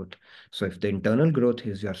internal growth. So if the internal growth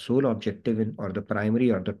is your sole objective or the primary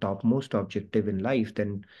or the topmost objective in life,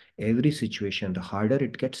 then every situation, the harder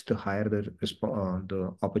it gets, the higher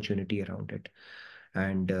the opportunity around it.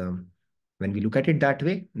 And when we look at it that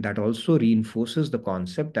way, that also reinforces the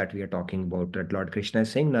concept that we are talking about, that Lord Krishna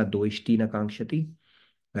is saying, na doishti na kankshati,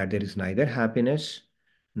 that there is neither happiness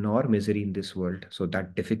nor misery in this world. So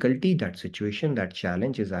that difficulty, that situation, that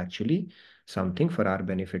challenge is actually something for our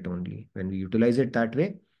benefit only. When we utilize it that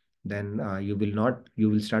way, then you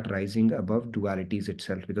will start rising above dualities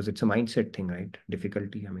itself, because it's a mindset thing, right?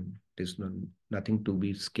 Difficulty, I mean, there's nothing to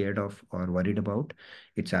be scared of or worried about.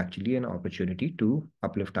 It's actually an opportunity to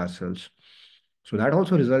uplift ourselves. So that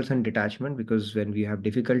also results in detachment, because when we have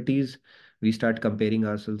difficulties, we start comparing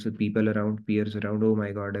ourselves with people around, peers around. Oh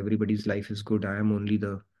my God, everybody's life is good. I am only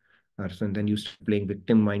the person. Then you start playing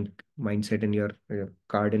victim mindset in your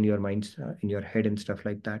card in your minds, in your head and stuff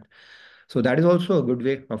like that. So that is also a good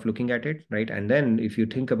way of looking at it, right? And then if you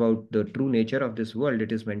think about the true nature of this world,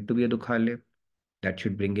 it is meant to be a dukhalaya. That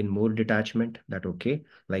should bring in more detachment, that okay,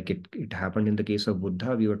 like it happened in the case of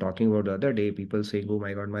Buddha. We were talking about the other day, people saying, oh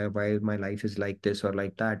my God, why my life is like this or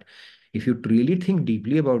like that. If you really think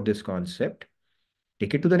deeply about this concept,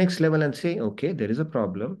 take it to the next level and say, okay, there is a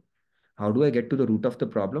problem. How do I get to the root of the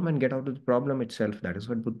problem and get out of the problem itself? That is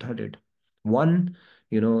what Buddha did. One,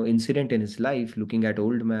 incident in his life, looking at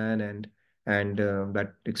old man and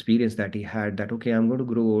that experience that he had, that okay, I'm going to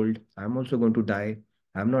grow old. I'm also going to die.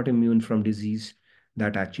 I'm not immune from disease.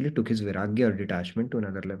 That actually took his viragya or detachment to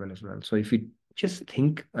another level as well. So if we just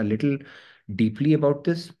think a little deeply about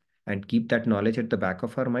this and keep that knowledge at the back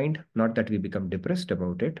of our mind, not that we become depressed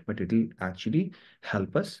about it, but it'll actually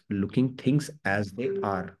help us looking things as they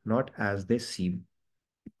are, not as they seem,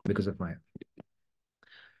 because of Maya.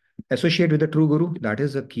 Associate with the true guru, that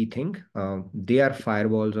is a key thing. They are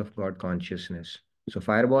fireballs of God consciousness. So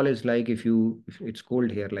fireball is like, if it's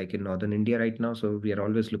cold here, like in northern India right now, so we are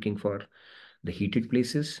always looking for the heated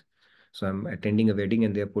places. So I'm attending a wedding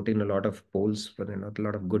and they're putting a lot of poles, but not a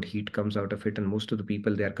lot of good heat comes out of it. And most of the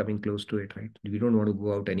people, they are coming close to it, right? We don't want to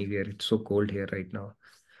go out anywhere. It's so cold here right now.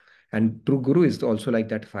 And true guru is also like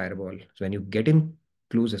that fireball. So when you get in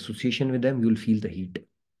close association with them, you'll feel the heat.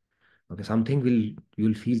 Okay,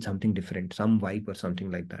 you'll feel something different, some vibe or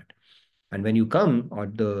something like that. And when you come, or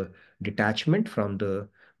the detachment from the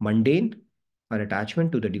mundane, or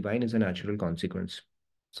attachment to the divine is a natural consequence.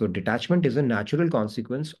 So detachment is a natural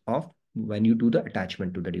consequence of when you do the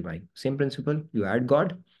attachment to the divine. Same principle, you add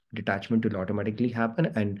God, detachment will automatically happen.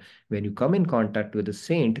 And when you come in contact with a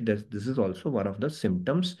saint, this is also one of the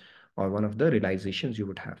symptoms or one of the realizations you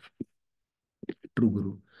would have. True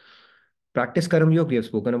guru. Practice Karam Yoga, we have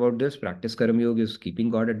spoken about this. Practice Karam Yoga is keeping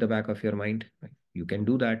God at the back of your mind. You can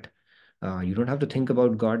do that. You don't have to think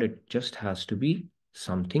about God. It just has to be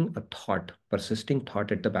something, a thought, persisting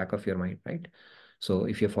thought at the back of your mind, right? So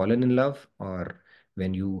if you've fallen in love, or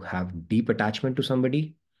when you have deep attachment to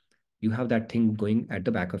somebody, you have that thing going at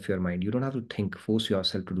the back of your mind. You don't have to think, force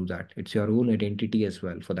yourself to do that. It's your own identity as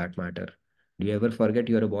well, for that matter. Do you ever forget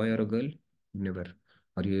you're a boy or a girl? Never.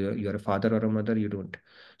 Or you're a father or a mother? You don't.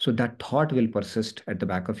 So that thought will persist at the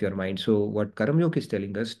back of your mind. So what Karam Yoga is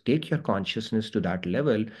telling us, take your consciousness to that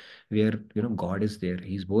level where, God is there.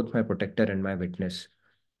 He's both my protector and my witness.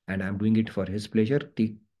 And I'm doing it for his pleasure.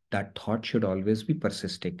 That thought should always be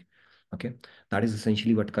persisting. Okay. That is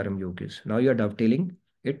essentially what Karam Yoga is. Now you're dovetailing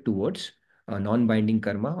it towards a non-binding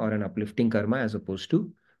karma or an uplifting karma, as opposed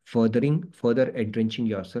to further entrenching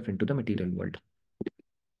yourself into the material world.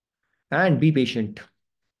 And be patient.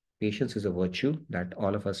 Patience is a virtue that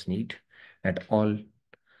all of us need at all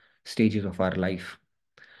stages of our life.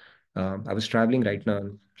 I was traveling right now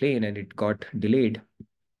on plane and it got delayed.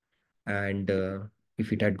 And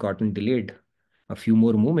if it had gotten delayed a few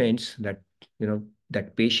more moments, that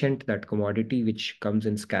patient, that commodity which comes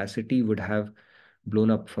in scarcity would have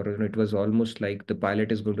blown up. It was almost like the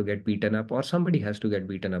pilot is going to get beaten up, or somebody has to get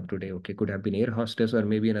beaten up today. Okay, could have been air hostess or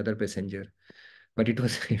maybe another passenger. But it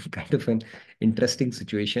was kind of an interesting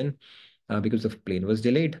situation because the plane was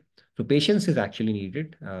delayed. So patience is actually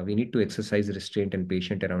needed. We need to exercise restraint and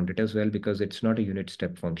patience around it as well, because it's not a unit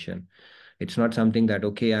step function. It's not something that,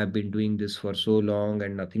 okay, I've been doing this for so long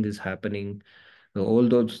and nothing is happening. So all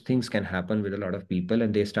those things can happen with a lot of people,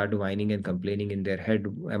 and they start whining and complaining in their head.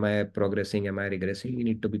 Am I progressing? Am I regressing? You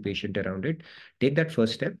need to be patient around it. Take that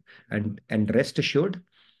first step, and rest assured,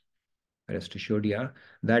 yeah,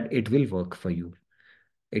 that it will work for you.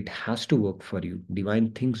 It has to work for you.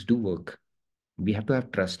 Divine things do work. We have to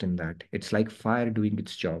have trust in that. It's like fire doing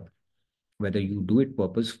its job. Whether you do it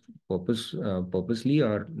purposely,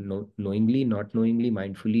 or knowingly, not knowingly,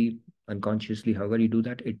 mindfully, unconsciously, however you do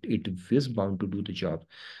that, it is bound to do the job.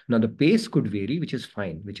 Now the pace could vary, which is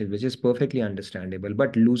fine, which is perfectly understandable.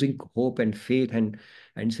 But losing hope and faith, and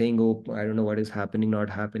saying, oh, I don't know what is happening, not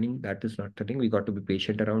happening, that is not the thing. We got to be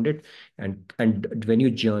patient around it. And when you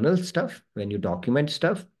journal stuff, when you document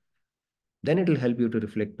stuff, then it will help you to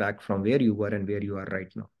reflect back from where you were and where you are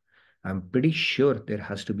right now. I'm pretty sure there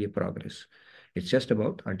has to be a progress. It's just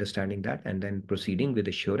about understanding that and then proceeding with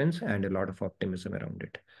assurance and a lot of optimism around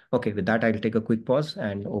it. Okay, with that, I'll take a quick pause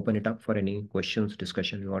and open it up for any questions,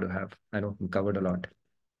 discussion you want to have. I know we covered a lot.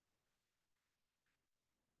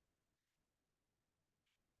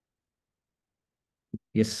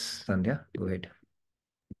 Yes, Sandhya, go ahead.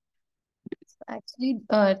 Actually,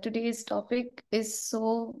 today's topic is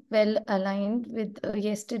so well aligned with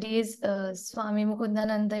yesterday's Swami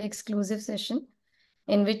Mukundananda exclusive session,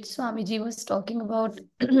 in which Swamiji was talking about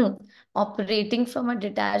operating from a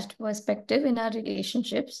detached perspective in our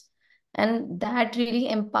relationships. And that really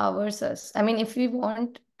empowers us. I mean, if we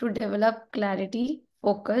want to develop clarity,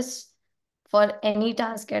 focus for any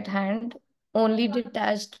task at hand, only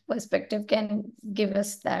detached perspective can give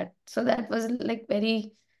us that. So that was like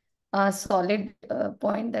very solid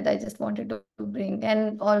point that I just wanted to bring,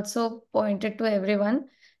 and also pointed to everyone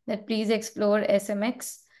that please explore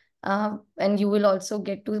SMX, and you will also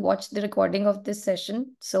get to watch the recording of this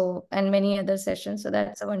session, so, and many other sessions. So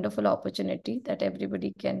that's a wonderful opportunity that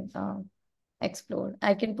everybody can explore.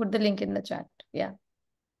 I can put the link in the chat. Yeah.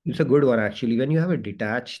 It's a good one, actually. When you have a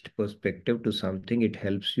detached perspective to something, it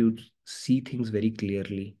helps you see things very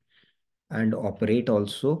clearly and operate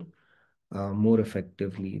also more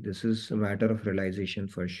effectively. This is a matter of realization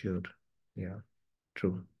for sure. Yeah,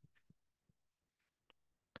 true.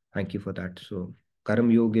 Thank you for that. So Karam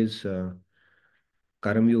Yoga is about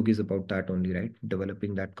that only, right?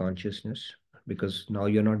 Developing that consciousness, because now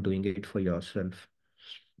you're not doing it for yourself.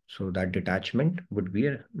 So that detachment would be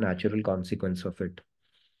a natural consequence of it.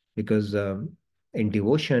 Because in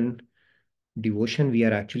devotion, we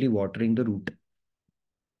are actually watering the root.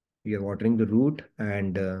 We are watering the root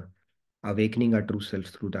and awakening our true self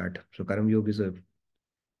through that. So Karam Yoga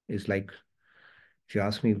is like, if you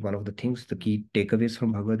ask me, one of the things, the key takeaways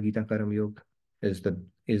from Bhagavad Gita Karam Yoga is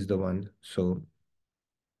the one. So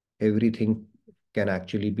everything can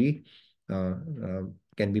actually be uh, uh,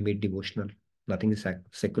 can be made devotional. Nothing is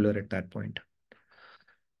secular at that point.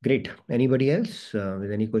 Great. Anybody else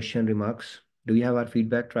with any question, remarks? Do you have our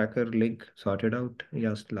feedback tracker link sorted out?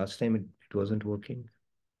 Yes, last time it wasn't working.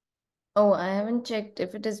 Oh, I haven't checked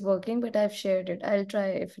if it is working, but I've shared it. I'll try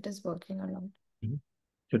if it is working or not.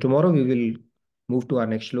 So tomorrow we will move to our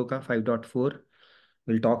next shloka, 5.4.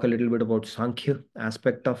 We'll talk a little bit about Sankhya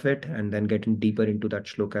aspect of it and then getting deeper into that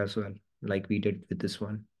shloka as well, like we did with this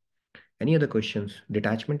one. Any other questions?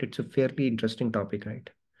 Detachment, it's a fairly interesting topic, right?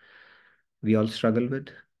 We all struggle with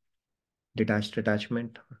detached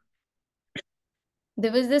attachment.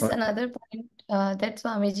 There was this Or another point that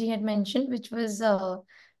Swamiji had mentioned, which was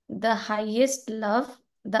the highest love,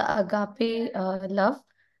 the agape love,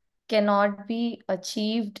 cannot be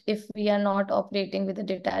achieved if we are not operating with a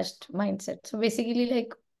detached mindset. So basically,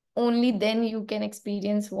 like, only then you can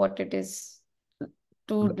experience what it is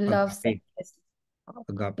to love agape, selflessly.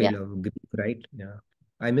 agape Yeah. love, grief, right? Yeah.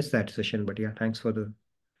 I missed that session, but yeah, thanks for the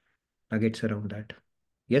nuggets around that.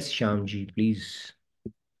 Yes, Shyamji, please.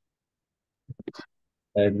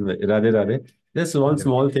 And Radhe Radhe. Just one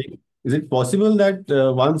small thing. Is it possible that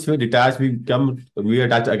once we're detached, we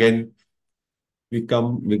attach again,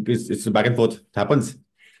 it's back and forth. It happens.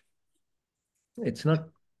 It's not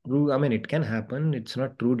true. I mean, it can happen. It's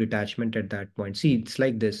not true detachment at that point. See, it's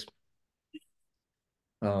like this.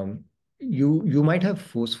 Um, you might have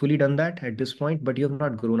forcefully done that at this point, but you have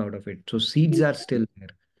not grown out of it. So seeds are still there.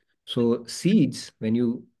 So seeds, when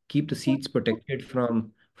you keep the seeds protected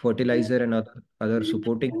from fertilizer and other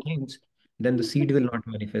supporting things, then the seed will not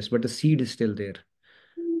manifest, but the seed is still there.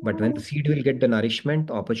 But when the seed will get the nourishment,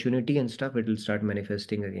 opportunity and stuff, it will start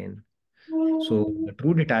manifesting again. So the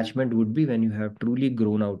true detachment would be when you have truly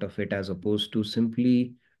grown out of it, as opposed to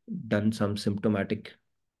simply done some symptomatic,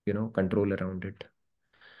 control around it.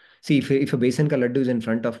 See, if a besan ka laddu is in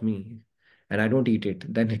front of me and I don't eat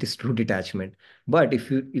it, then it is true detachment. But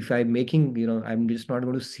if I'm making, I'm just not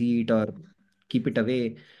going to see it or keep it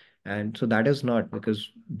away. And so that is not,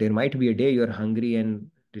 because there might be a day you're hungry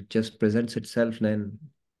and it just presents itself, then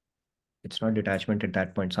it's not detachment at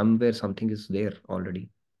that point. Somewhere something is there already.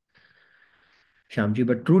 Shamji,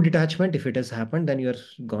 but true detachment, if it has happened, then you're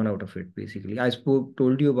gone out of it, basically.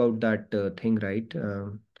 Told you about that thing, right?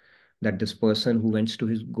 That this person who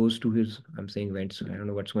goes to his, I'm saying went, I don't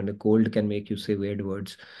know what's when the cold can make you say weird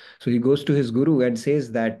words. So he goes to his guru and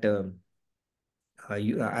says that,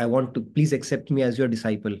 I want to, please accept me as your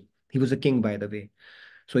disciple. He was a king, by the way.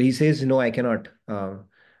 So he says, no, I cannot.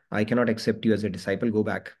 I cannot accept you as a disciple. Go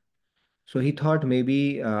back. So he thought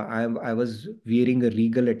maybe I was wearing a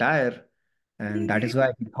regal attire, and that is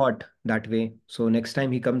why he thought that way. So next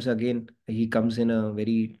time he comes again, he comes in a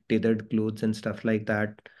very tethered clothes and stuff like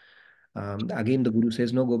that. Again, the guru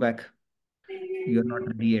says, no, go back. You're not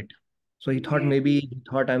ready yet. So he thought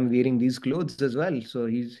I'm wearing these clothes as well. So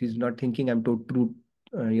he's not thinking I'm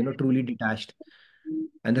truly detached.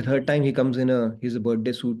 And the third time he comes in his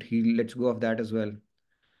birthday suit, he lets go of that as well.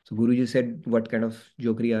 So Guruji said, what kind of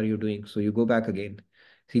jokery are you doing? So you go back again.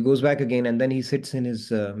 He goes back again, and then he sits in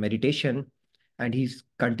his meditation, and he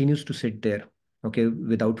continues to sit there, okay,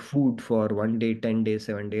 without food for 1 day, 10 days,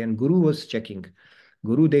 7 days. And Guru was checking.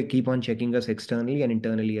 Guru, they keep on checking us externally and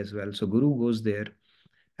internally as well. So Guru goes there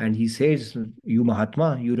and he says, you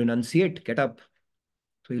Mahatma, you renunciate, get up.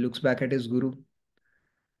 So he looks back at his Guru,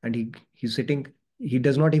 and he's sitting. He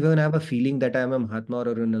does not even have a feeling that I am a Mahatma or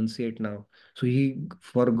a renunciate now. So he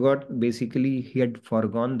forgot, basically he had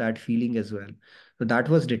forgone that feeling as well. So that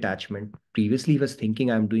was detachment. Previously he was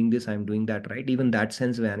thinking, I'm doing this, I'm doing that, right? Even that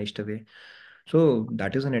sense vanished away. So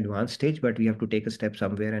that is an advanced stage, but we have to take a step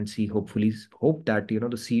somewhere and see, hopefully hope that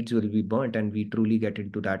the seeds will be burnt and we truly get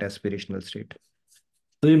into that aspirational state.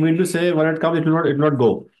 So you mean to say when it comes, it will not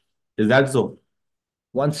go. Is that so?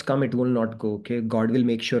 Once come, it will not go. Okay, God will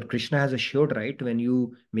make sure. Krishna has assured, right? When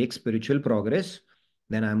you make spiritual progress,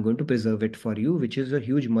 then I'm going to preserve it for you, which is a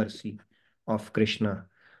huge mercy of Krishna.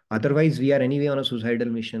 Otherwise, we are anyway on a suicidal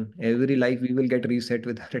mission. Every life we will get reset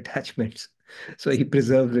with our attachments. So he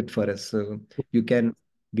preserves it for us. So you can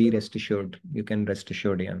be rest assured. You can rest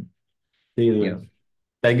assured, yeah. Yeah.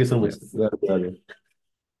 Thank you so much. Yeah.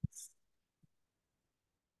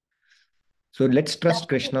 So let's trust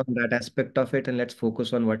Krishna on that aspect of it, and let's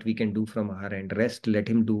focus on what we can do from our end. Rest, let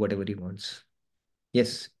him do whatever he wants.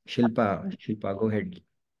 Yes, Shilpa, go ahead.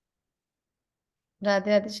 Radhe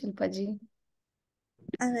Radhe Shilpa ji.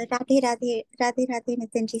 Radhe Radhe Radhe Radhe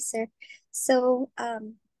Nitinji sir. So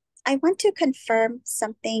I want to confirm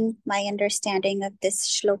something, my understanding of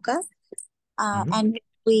this shloka, and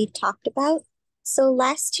we talked about. So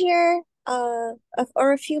last year, or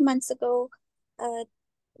a few months ago,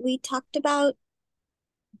 we talked about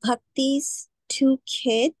Bhakti's two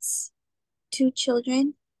children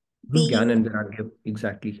Gyan and being, Vairagya,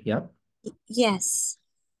 exactly. Yeah. yes.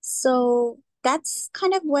 So that's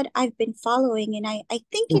kind of what I've been following, and I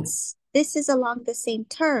think True. this is along the same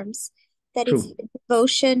terms, that True. is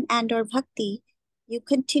devotion and or bhakti. You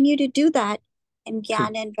continue to do that, and True.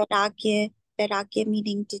 jnana and vairagya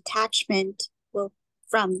meaning detachment, will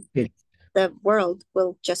from Yes. the world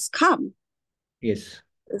will just come. Yes.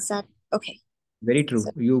 Is that okay? Very true.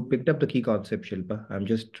 So, You picked up the key concept, Shilpa. I'm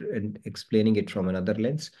just explaining it from another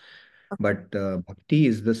lens. But bhakti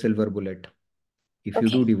is the silver bullet. If you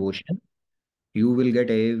do okay. devotion, you will get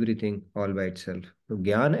everything all by itself. So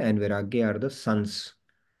Gyan and Vairagya are the sons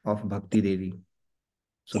of Bhakti Devi.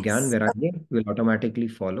 So Gyan, Yes. Vairagya will automatically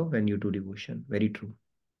follow when you do devotion. Very true.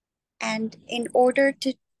 And in order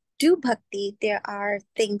to do bhakti, there are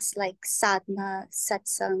things like sadhana,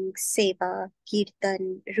 satsang, seva,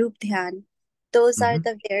 kirtan, rup dhyan. Those are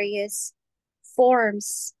the various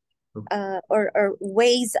forms or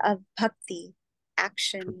ways of bhakti,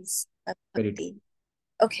 actions of Very true. bhakti.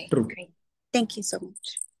 Okay, True. great. Thank you so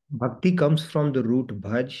much. Bhakti comes from the root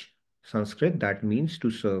bhaj, Sanskrit, that means to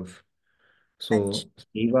serve. So,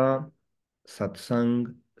 seva,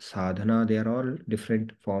 satsang, sadhana, they are all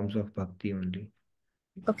different forms of bhakti only.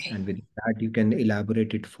 Okay. And with that, you can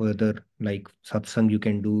elaborate it further. Like satsang, you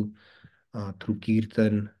can do through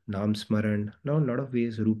kirtan, nam smaran, no, a lot of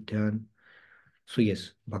ways, roop dhyan. So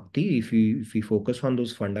yes, bhakti, if we focus on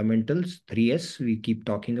those fundamentals, 3S, we keep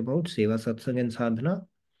talking about seva, satsang, and sadhana,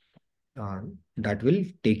 that will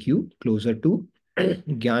take you closer to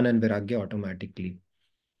Gyan and Vairagya automatically.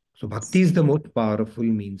 So bhakti is the most powerful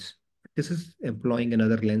means. This is employing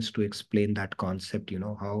another lens to explain that concept,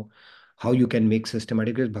 how you can make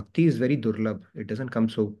systematic, because bhakti is very durlabh. It doesn't come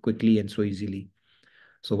so quickly and so easily.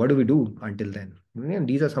 So what do we do until then? And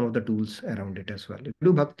these are some of the tools around it as well. If you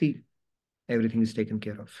do bhakti, everything is taken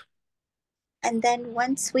care of. And then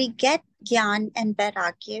once we get Gyan and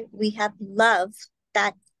Vairagya, we have love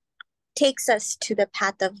that takes us to the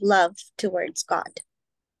path of love towards God.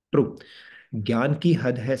 True. ज्ञान की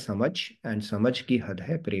हद है समझ and समझ की हद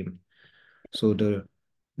है प्रेम. So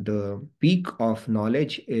the peak of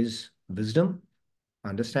knowledge is wisdom,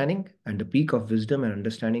 understanding, and the peak of wisdom and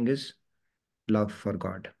understanding is love for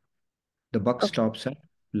God. The buck stops at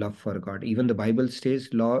love for God. Even the Bible says,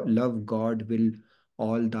 love God with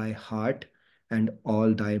all thy heart and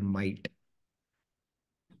all thy might.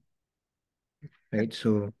 Right?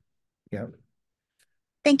 So, yeah.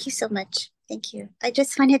 Thank you so much. Thank you. I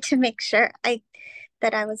just wanted to make sure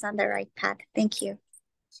that I was on the right path. Thank you.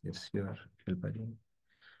 Yes, you are, Shilpaji.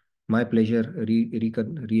 My pleasure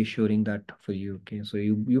reassuring that for you. Okay, so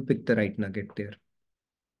you picked the right nugget there.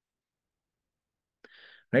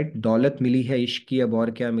 Right दौलत मिली है इश्क की अब और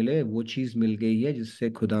क्या मिले वो चीज मिल गई है जिससे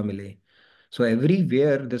खुदा मिले so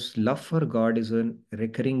everywhere this love for God is a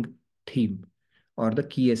recurring theme or the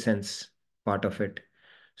key essence part of it.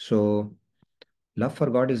 So love for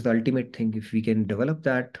God is the ultimate thing. If we can develop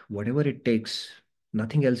that, whatever it takes,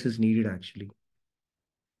 nothing else is needed actually.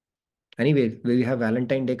 Anyway, we have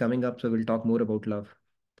Valentine Day coming up, so we'll talk more about love.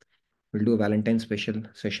 We'll do a Valentine special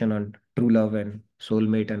session on true love and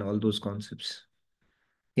soulmate and all those concepts.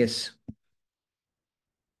 Yes.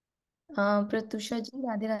 Pratusha ji,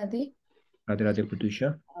 Radhe Radhe. Radhe Radhe,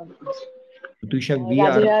 Pratusha. Pratusha, we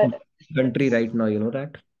are country right now, you know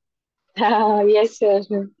that? Yes, sir.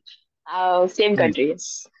 Same Right. country,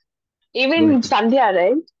 yes. Even Sandhya,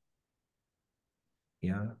 right?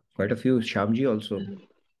 Yeah, quite a few. Shyamji also.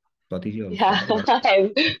 Swati ji also. Yeah.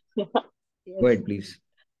 Go ahead, please.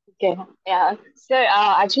 Okay. Yeah. So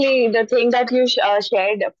actually, the thing that you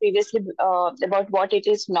shared previously about what it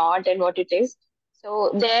is not and what it is.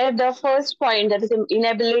 So there, the first point, that is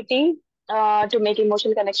inability to make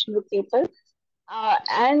emotional connection with people,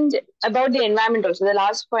 and about the environment also. The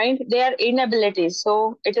last point, they are inabilities.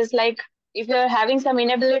 So it is like if you're having some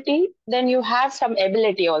inability, then you have some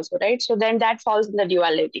ability also, right? So then that falls in the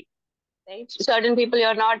duality, right? Certain people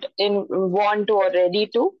you're not in want to or ready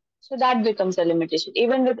to, so that becomes a limitation.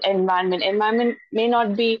 Even with environment may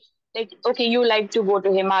not be like, okay, you like to go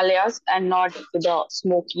to Himalayas and not to the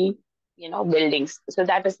smoky, buildings. So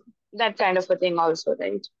that is that kind of a thing also,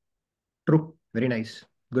 right? True. Very nice.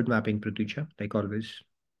 Good mapping, Pratusha, like always.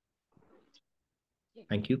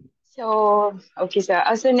 Thank you. So okay, sir.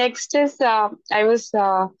 So next is I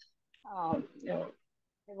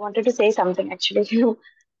wanted to say something actually.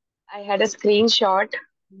 I had a screenshot.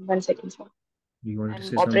 1 second, sir. You wanted to I'm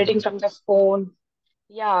say operating something? from the phone.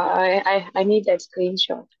 Yeah, I need that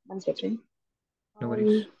screenshot. 1 second. No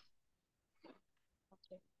worries.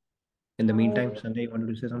 Okay. In the meantime, Sunday, you wanted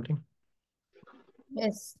to say something?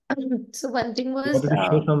 Yes. So one thing You was, wanted to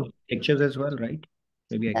show some pictures as well, right?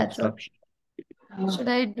 Maybe I can that's what. stop. Should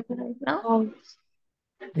I do right now?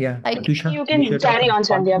 Yeah, Pratusha, You can carry on,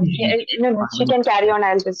 Sandhya. No, she can carry on.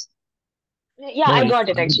 I'll just. Yeah, No I worries. got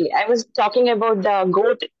it actually. I was talking about the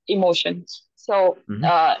goat emotion. So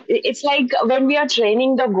it's like when we are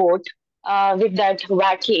training the goat with that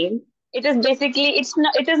vacuum, it is basically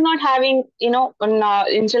it is not having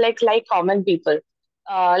intellect like common people,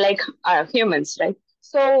 like humans, right?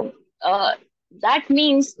 So that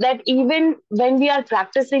means that even when we are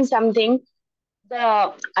practicing something,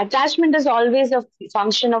 the attachment is always a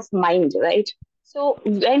function of mind, right? So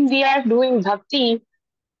when we are doing bhakti,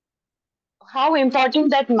 how important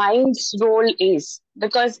that mind's role is,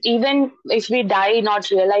 because even if we die not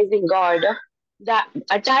realizing God, the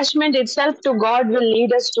attachment itself to God will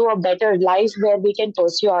lead us to a better life where we can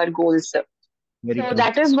pursue our goals. Very So true.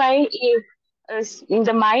 that is why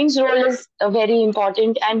the mind's role is very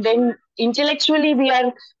important. And when intellectually we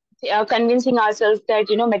are convincing ourselves that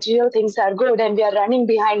material things are good and we are running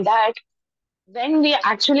behind that, when we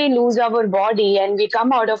actually lose our body and we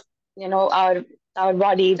come out of, our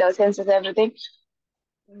body, the senses, everything,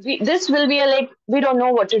 this will be a like we don't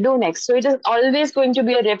know what to do next. So it is always going to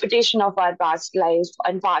be a repetition of our past lives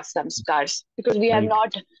and past samskars because we have Right.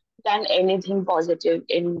 not done anything positive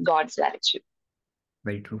in God's direction.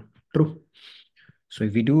 Very true. True. So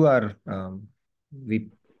if we do we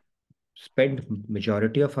spend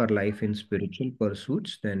majority of our life in spiritual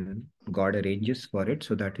pursuits, then God arranges for it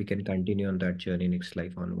so that we can continue on that journey next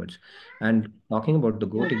life onwards. And talking about the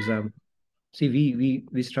goat exam, see,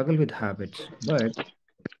 we struggle with habits, but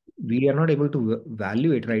we are not able to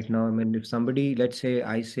value it right now. I mean, if somebody, let's say,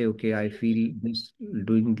 I say, okay, I feel this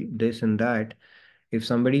doing this and that. If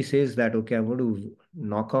somebody says that, okay, I'm going to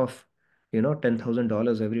knock off,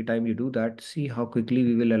 $10,000 every time you do that, see how quickly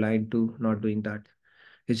we will align to not doing that.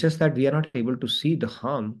 It's just that we are not able to see the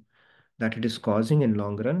harm that it is causing in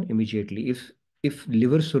long run immediately. If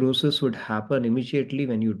liver cirrhosis would happen immediately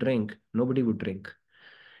when you drink, nobody would drink.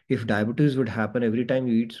 If diabetes would happen every time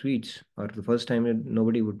you eat sweets, or the first time,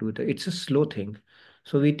 nobody would do it. It's a slow thing.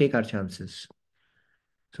 So we take our chances.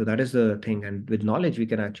 So that is the thing. And with knowledge, we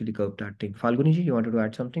can actually curb that thing. Falguniji, you wanted to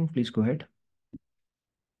add something? Please go ahead.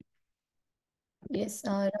 Yes,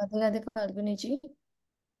 Radhe Radhe Falguni ji.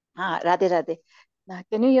 Radhe Radhe.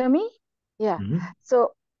 Can you hear me? Yeah.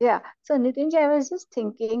 So Nitinji, I was just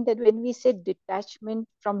thinking that when we say detachment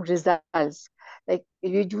from results, like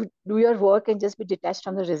you do your work and just be detached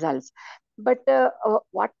from the results. But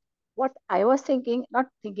what I was thinking, not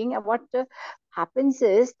thinking, what happens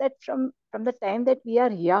is that from the time that we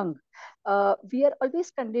are young, we are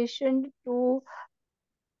always conditioned to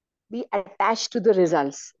be attached to the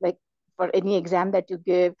results, like for any exam that you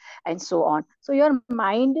give and so on. So your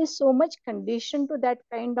mind is so much conditioned to that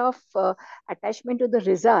kind of attachment to the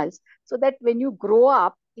results, so that when you grow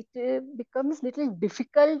up, it becomes little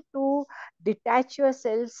difficult to detach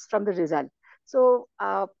yourselves from the result. So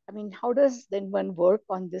I mean, how does then one work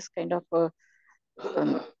on this kind of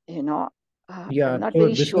um, you know Yeah, I'm not so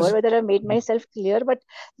very this sure is, whether I made myself clear, but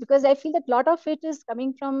because I feel that a lot of it is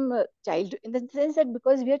coming from child, in the sense that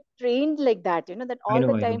because we are trained like that, that all the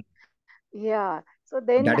I know. time. Yeah. So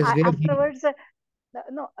then That is where we, afterwards,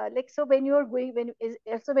 no, like, so when you're going,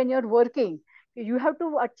 so when you're working, you have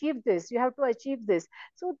to achieve this, you have to achieve this.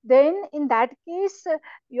 So then in that case,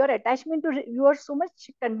 your attachment to, you are so much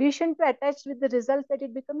conditioned to attach with the results that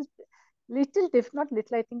it becomes not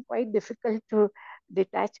little, I think quite difficult to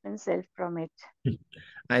detach oneself from it.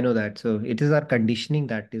 I know that. So it is our conditioning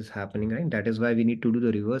that is happening, right? That is why we need to do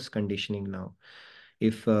the reverse conditioning now.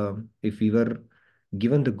 If we were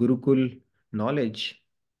given the Gurukul knowledge,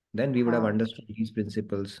 then we would have understood these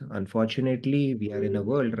principles. Unfortunately, we are in a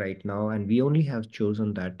world right now, and we only have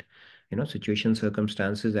chosen that, situation,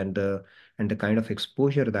 circumstances, and the kind of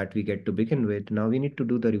exposure that we get to begin with. Now we need to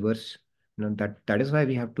do the reverse. That is why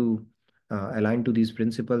we have to align to these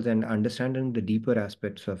principles and understanding the deeper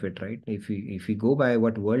aspects of it, right? If we go by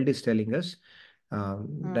what world is telling us,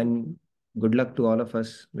 then good luck to all of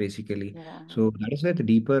us, basically. Yeah. So that is where the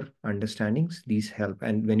deeper understandings, these help.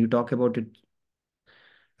 And when you talk about it,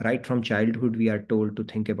 right from childhood, we are told to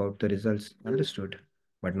think about the results, understood.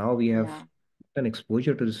 But now we have an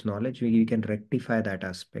exposure to this knowledge, we can rectify that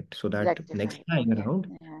aspect so that next Rectify. time Okay.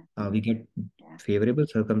 around, Yeah. we get Yeah. favorable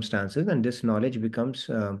circumstances, and this knowledge becomes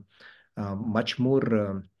much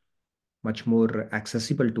more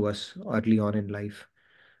accessible to us early on in life.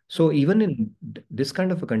 So even in this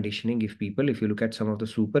kind of a conditioning, if you look at some of the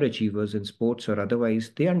super achievers in sports or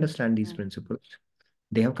otherwise, they understand these principles.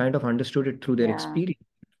 They have kind of understood it through their Yeah. experience.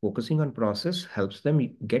 Focusing on process helps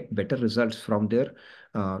them get better results from their,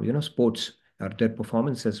 sports or their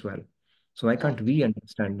performance as well. So why can't we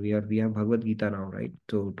understand? We have Bhagavad Gita now, right?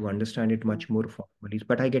 So to understand it much more formally.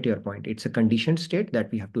 But I get your point. It's a conditioned state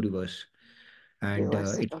that we have to reverse, and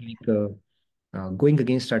Reverse it. it's like going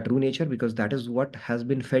against our true nature, because that is what has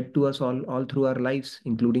been fed to us all through our lives,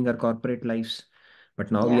 including our corporate lives. But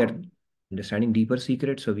now we Yeah. are understanding deeper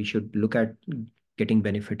secrets, so we should look at getting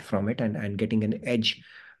benefit from it, and getting an edge,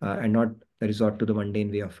 and not resort to the mundane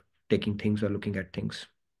way of taking things or looking at things.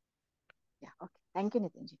 Yeah. Okay. Thank you,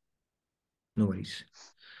 Nitinji. No worries.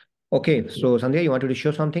 Okay, so Sandhya, you wanted to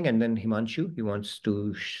show something, and then Himanshu, he wants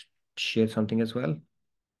to share something as well.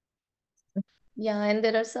 Yeah, and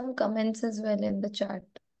there are some comments as well in the chat.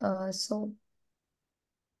 So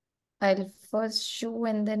I'll first show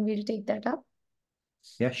and then we'll take that up.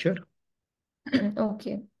 Yeah, sure.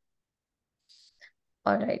 Okay.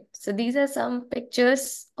 All right. So these are some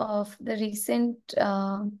pictures of the recent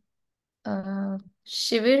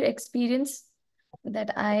Shivir experience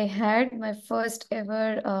that I had, my first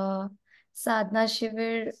ever sadhana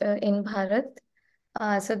shivir in Bharat.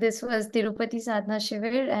 So this was Tirupati Sadhana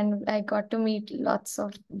Shivir, and I got to meet lots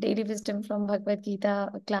of daily wisdom from Bhagavad Gita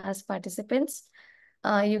class participants.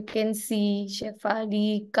 You can see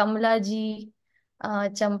Shefali, Kamla ji,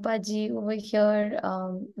 Champa ji over here,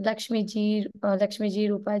 Lakshmi ji,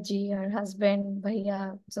 Rupa ji, her husband,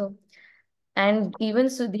 Bhaiya. So, and even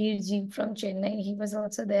Sudhir ji from Chennai, he was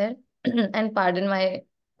also there. And pardon my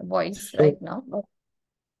voice So, right now, but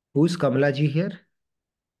who's Kamala ji here?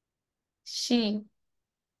 she,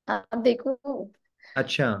 आप देखो.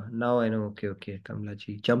 Acha, now I know. Okay, okay, Kamala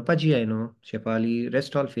ji. Champa ji, I know. Shefali,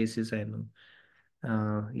 rest all faces, I know.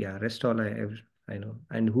 Yeah, rest all I know.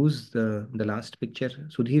 And who's the last picture?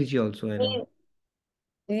 Sudhir ji also, I know.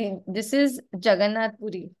 This is Jagannath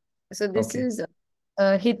Puri. So this Okay. is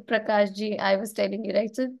Hit Prakash ji. I was telling you,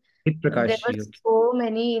 right? So Hit there Prakash were ji, okay. so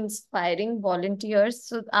many inspiring volunteers.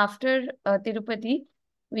 So after Tirupati,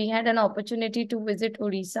 we had an opportunity to visit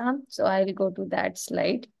Odisha. So I'll go to that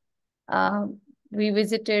slide. We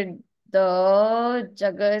visited the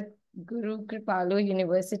Jagat Guru Kripalu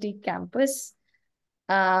University campus.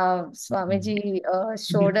 Swamiji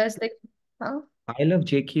showed us like, huh? I love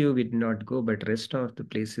JQ, we did not go, but rest of the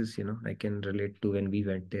places, I can relate to when we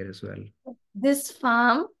went there as well. This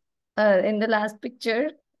farm, in the last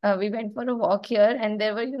picture, we went for a walk here, and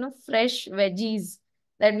there were, fresh veggies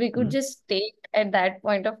that we could just take at that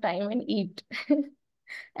point of time and eat. And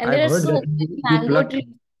I've there are heard so that many you mango plucked trees.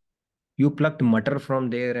 you plucked mutter from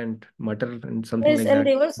there and mutter and something Yes, like and that.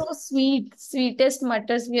 they were so sweet, sweetest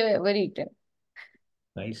mutters we have ever eaten.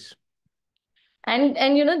 Nice. And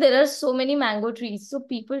there are so many mango trees, so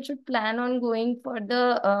people should plan on going for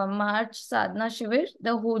the March Sadhana Shivir,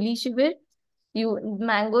 the holy Shivir.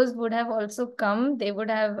 Mangoes would have also come, they would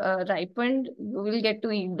have ripened, you will get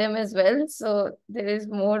to eat them as well, so there is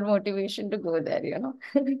more motivation to go there.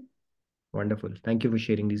 Wonderful. Thank you for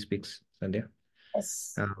sharing these pics, Sandhya.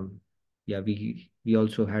 Yes. Yeah, we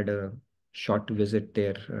also had a short visit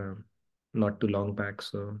there not too long back,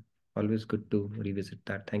 so always good to revisit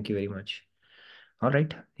that. Thank you very much. All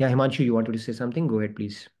right. Yeah, Himanshu, you wanted to say something? Go ahead,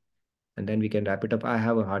 please. And then we can wrap it up. I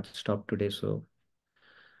have a hard stop today, so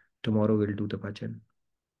tomorrow we'll do the bhajan.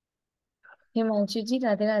 Himanshu ji,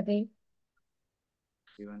 Radhe Radhe.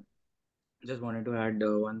 Everyone. Just wanted to add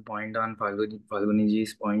one point on Falguni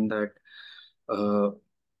ji's point that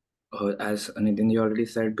as Nitin ji already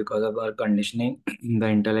said, because of our conditioning, the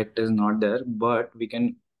intellect is not there, but we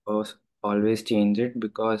can always change it,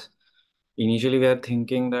 because initially we are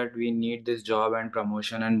thinking that we need this job and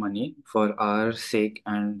promotion and money for our sake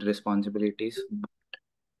and responsibilities.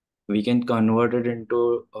 We can convert it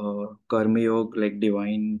into karma yoga, like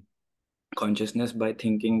divine consciousness, by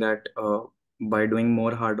thinking that by doing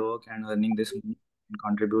more hard work and earning this money and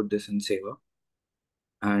contribute this in seva,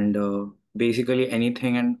 and basically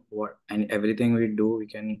anything and everything we do, we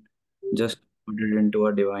can just put it into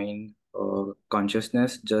a divine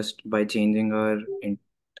consciousness, just by changing our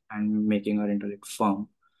and making our intellect firm.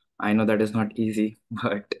 I know that is not easy,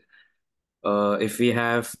 but if we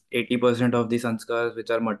have 80% of the sanskars which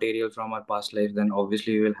are material from our past life, then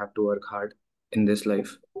obviously we will have to work hard in this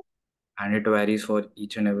life, and it varies for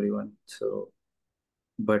each and everyone. So,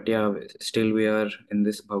 but yeah, still we are in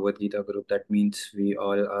this Bhagavad Gita group. That means we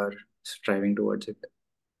all are striving towards it.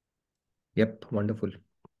 Yep, wonderful.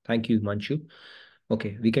 Thank you, Himanshu.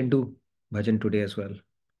 Okay, we can do bhajan today as well.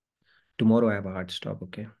 Tomorrow I have a hard stop,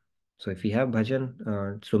 okay? So if we have bhajan,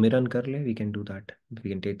 Sumiran kar le, we can do that. We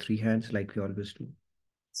can take 3 hands like we always do.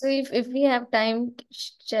 So if we have time,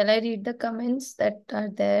 shall I read the comments that are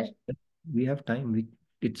there? We have time.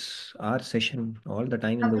 It's our session. All the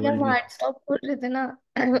time in the अभी हम world. hard stop कर रहे थे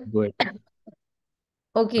ना. Go ahead.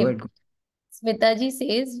 Okay. Go ahead. Smitaji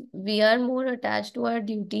says we are more attached to our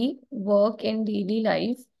duty, work, and daily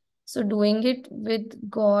life. So doing it with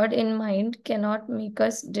God in mind cannot make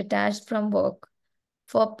us detached from work.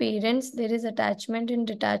 For parents, there is attachment and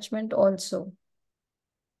detachment also.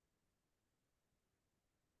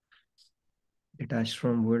 Detached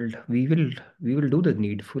from world, we will do the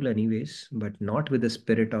needful anyways, but not with the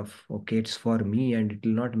spirit of, okay, it's for me and it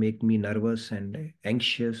will not make me nervous and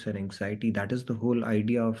anxious and anxiety. That is the whole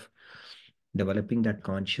idea of developing that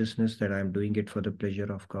consciousness that I'm doing it for the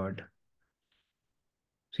pleasure of God.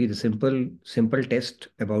 See, the simple test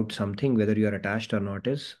about something, whether you are attached or not,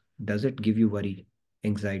 is, does it give you worry,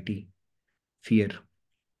 anxiety, fear?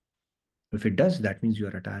 If it does, that means you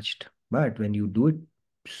are attached. But when you do it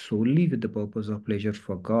solely with the purpose of pleasure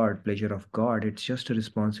for God, pleasure of God, it's just a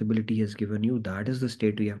responsibility He has given you. That is the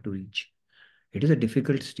state we have to reach. It is a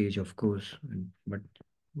difficult stage, of course, but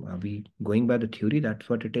are we going by the theory? That's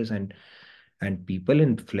what it is. And And people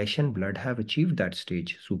in flesh and blood have achieved that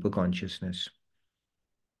stage, super consciousness.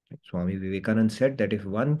 Swami Vivekananda said that if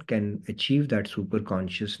one can achieve that super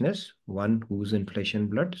consciousness, one who's in flesh and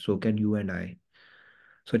blood, so can you and I.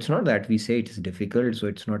 So it's not that we say it is difficult, so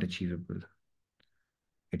it's not achievable.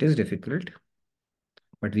 It is difficult,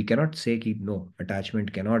 but we cannot say no,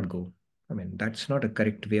 attachment cannot go. I mean, that's not a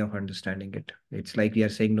correct way of understanding it. It's like we are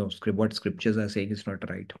saying, no, what scriptures are saying is not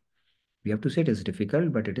right. We have to say it is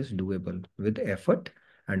difficult, but it is doable. With effort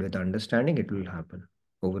and with understanding, it will happen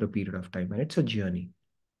over a period of time. And it's a journey.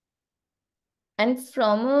 And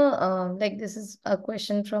from like this is a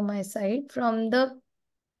question from my side, from the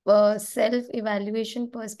self-evaluation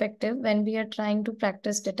perspective, when we are trying to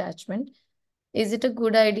practice detachment, is it a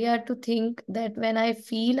good idea to think that when I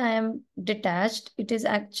feel I am detached,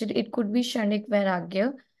 it could be Kshanik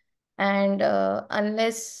Vairagya, and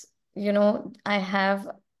unless I have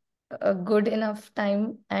a good enough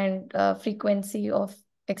time and frequency of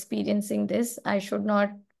experiencing this, I should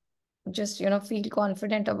not just feel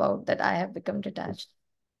confident about that I have become detached.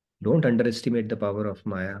 Don't underestimate the power of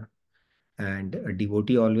Maya. And a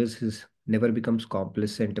devotee always never becomes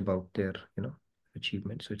complacent about their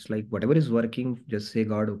achievement. So it's like whatever is working, just say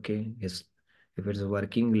God, okay, yes, if it's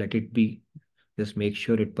working, let it be. Just make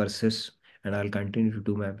sure it persists, and I'll continue to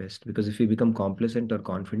do my best. Because if you become complacent or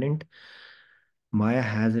confident, Maya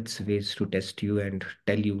has its ways to test you and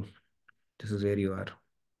tell you this is where you are.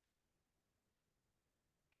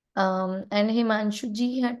 And Himanshu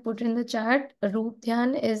ji had put in the chat, Roop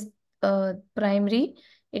Dhyan is primary.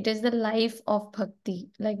 It is the life of bhakti.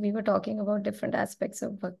 Like we were talking about different aspects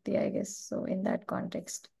of bhakti, I guess. So in that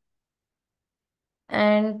context.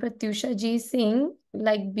 And Pratyusha ji saying,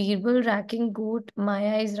 like Birbal racking goat,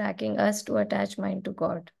 Maya is racking us to attach mind to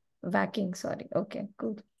God. Whacking, sorry. Okay,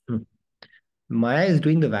 cool. Maya is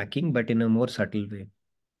doing the whacking, but in a more subtle way.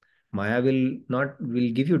 Maya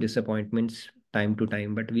will give you disappointments time to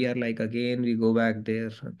time, but we are like, again, we go back there.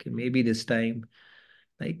 Okay, maybe this time.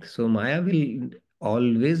 Like, so Maya will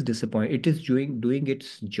always disappoint. It is doing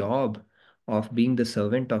its job of being the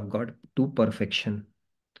servant of God to perfection.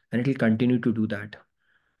 And it will continue to do that.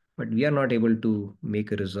 But we are not able to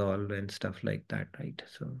make a resolve and stuff like that, right?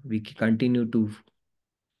 So we continue to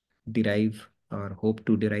derive or hope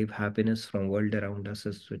to derive happiness from world around us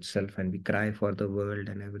itself, and we cry for the world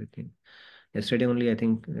and everything. Yesterday only, I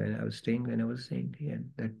think I was saying yeah,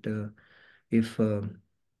 that if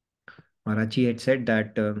Marachi had said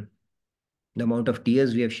that the amount of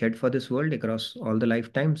tears we have shed for this world across all the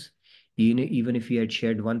lifetimes, even if we had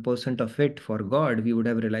shed 1% of it for God, we would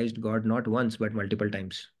have realized God not once but multiple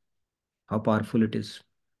times. How powerful it is.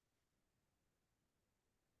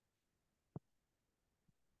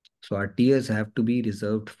 So our tears have to be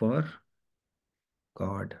reserved for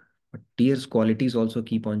God. But tears qualities also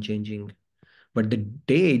keep on changing. But the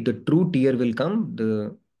day the true tear will come,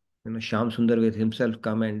 the Sham Sundar with himself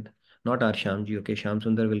come, and not our Shamji, okay, Sham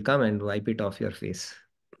Sundar will come and wipe it off your face.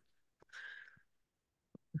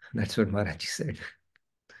 That's what Maharaji said.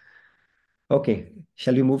 Okay,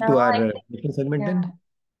 shall we move to our second segment then?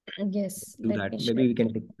 Yes, Do that. Maybe we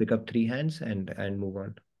can pick up 3 hands and move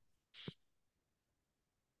on.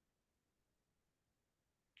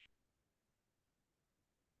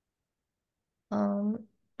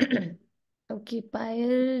 Okay,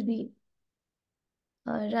 Payal the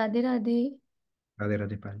Radhe Radhe. Radhe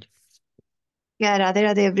Radhe Palji. Yeah, Radhe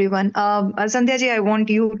Radhe everyone. Sandhya ji, I want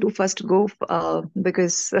you to first go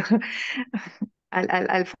because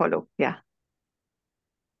I'll follow. Yeah.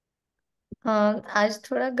 आज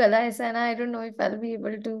थोड़ा गला ऐसा है ना, I don't know if I'll be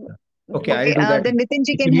able to. Okay, I'll do that. Then Nitin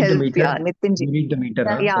ji If you can need the help. meter, Yeah, Nitin ji. you need the meter,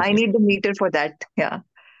 huh? Yeah, I Okay. need the meter for that. Yeah.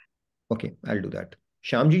 Okay, I'll do that.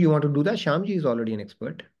 Shamji, you want to do that? Shamji is already an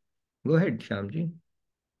expert. Go ahead, Shamji.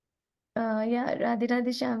 Yeah, Radhe Radhe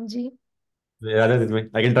Shyamji. Yeah,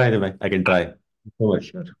 I can try anyway. I can try. Sure.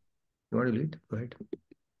 You want to lead? Go ahead.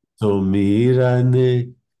 So Meera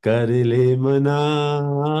ने कर ले मना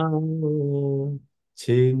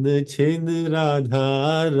छिन छिन राधा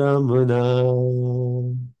रमना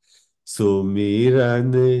सो मीरा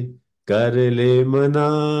ने कर ले मना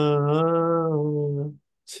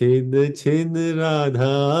छिन छिन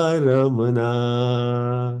राधा रमना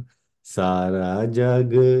सारा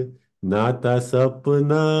जग नाता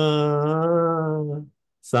सपना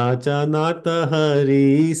साचा नाता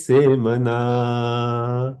हरि से मना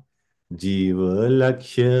जीव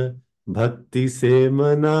लक्ष्य भक्ति से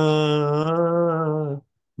मना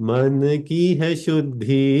मन की है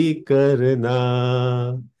शुद्धि करना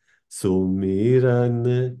सुमिरन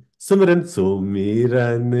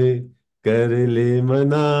सुमिरन कर ले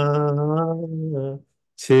मना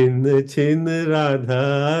Chin Chin Radha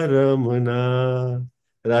Ramana.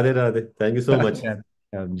 Radhe Radhe. Thank you so much.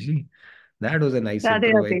 Ji, that was a nice Radhe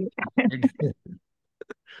intro. Radhe.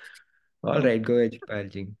 All right, go ahead,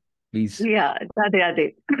 Payal, please. Yeah, Radhe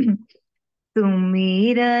Radhe.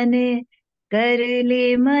 सुमिरन कर ले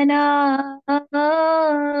मना,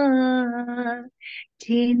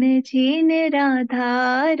 छिन छिन राधा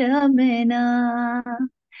रमना,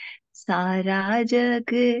 सारा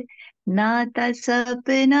जग नाता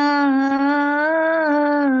सपना,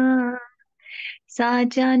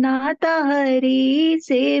 साचा नाता हरि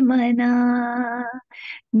से मना,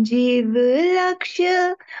 जीव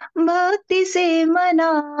लक्ष्य भक्ति से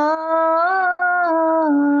मना,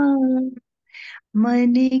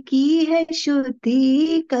 मन की है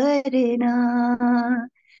शुद्धि करना,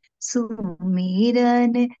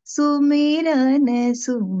 सुमिरन सुमिरन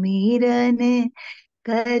सुमिरन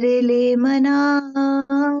कर ले मना,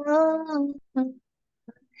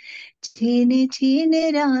 छिन छिन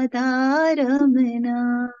Radha Ramna.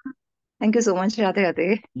 Thank you so much, Radhe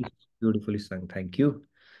Radhe. Beautifully sung. Thank you.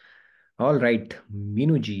 All right,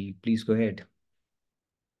 Meenu ji, please go ahead.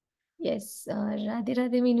 Yes, Radhe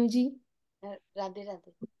Radhe Meenu ji. Radhe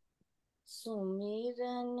Radhe.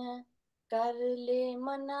 सुमिरन कर ले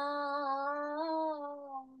मना,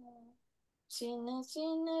 छिन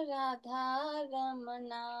छिन राधा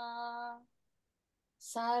रमना,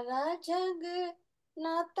 सारा जग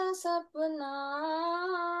नाता सपना,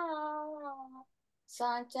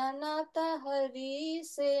 साचा नाता हरि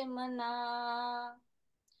से मना,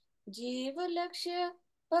 जीव लक्ष्य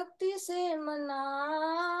भक्ति से मना,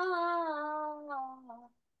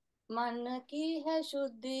 मन की है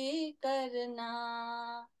शुद्धि करना,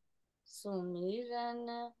 सुमिरन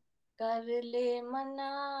कर ले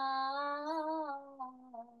मना,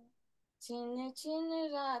 छिन छिन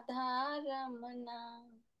Radha Ramna.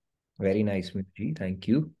 Very nice, Meenu ji. Thank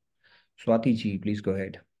you. Swati ji, please go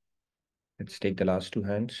ahead. Let's take the last two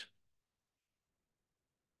hands.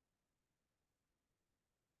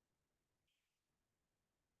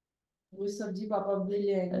 सब्जी पापा भी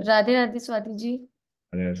ले आएंगे. Radhe Radhe Swati ji.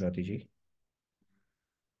 Radhe Swati ji.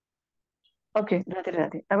 Okay, Radhe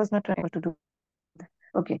Radhe. I was not trying to do that.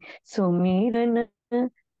 Okay. सुमिरन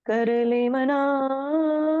कर ले मना,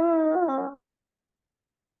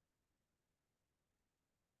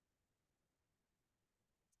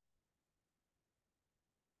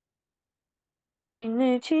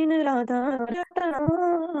 छिन छिन राधा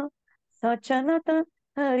रमना, साचा नाता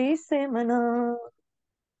हरि से मना,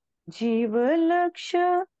 जीव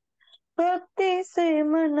लक्ष्य भक्ति से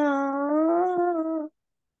मना,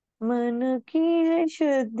 मन की है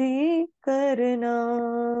शुद्धि करना,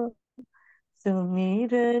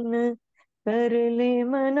 सुमिरन कर ले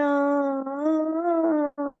मना,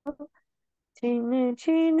 छिन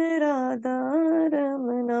छिन Radha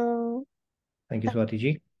Ramna. Thank you, Swati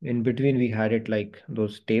ji. In between, we had it like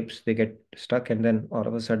those tapes, they get stuck and then all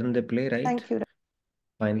of a sudden they play, right? Thank you.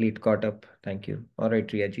 Finally, it caught up. Thank you. All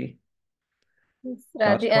right, Riya ji. Yes,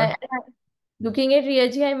 Last Radhe, one. looking at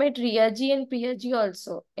Riya ji, I met Riya ji and Priya ji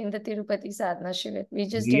also in the Tirupati Sadhana Shivir. We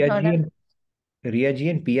just did Riya not ji have and Riya ji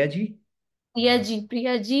and Pia ji. Priya ji from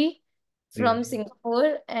Riya ji.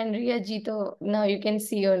 Singapore and Riya ji, to now you can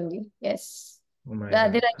see only. Yes. Oh my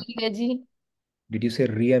Radhe God. Radhe Riya ji. Did you say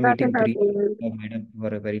Riya Radhe meeting Priya? Radhe. Oh, madam, you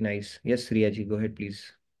are very nice. Yes, Riya ji, go ahead,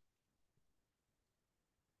 please.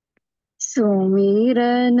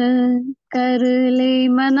 सुमिरन कर ले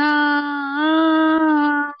मना,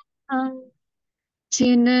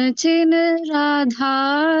 छिन छिन राधा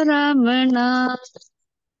रमना,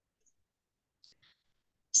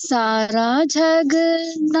 सारा जग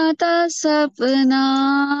नाता सपना,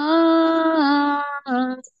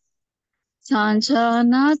 सांचा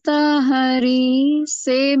नाता हरि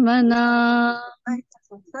से मना,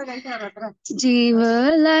 जीव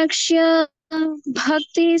लक्ष्य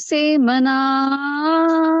भक्ति से मना,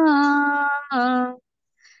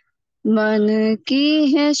 मन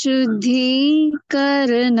की है शुद्धि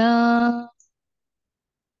करना,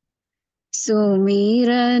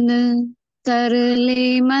 सुमिरन कर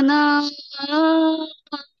ले मना,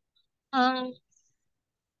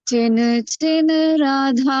 छिन छिन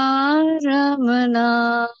Radha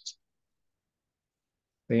Ramna.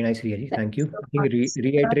 Very nice, Riya ji. Thank you. I think it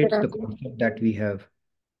reiterates the concept that we have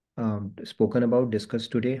spoken about,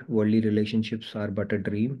 discussed today. Worldly relationships are but a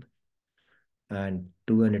dream, and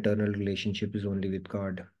true and eternal relationship is only with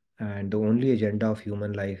God. And the only agenda of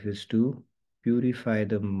human life is to purify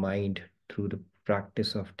the mind through the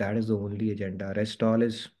practice of that is the only agenda. Rest all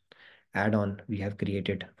is add-on we have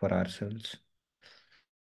created for ourselves.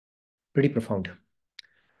 Pretty profound.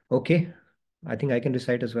 Okay, I think I can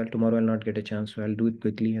recite as well. Tomorrow I'll not get a chance, so I'll do it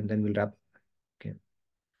quickly and then we'll wrap. Okay.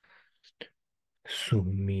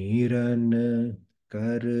 सुमिरन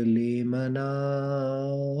कर ले मना,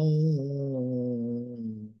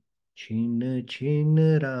 छिन छिन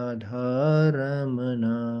राधा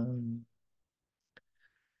रमना,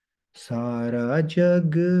 सारा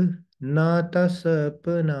जग नाता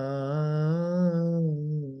सपना,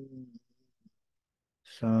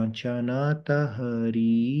 सांचा नाता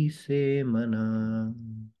हरि से मना,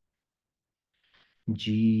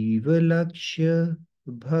 जीव लक्ष्य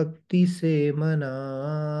भक्ति से मना,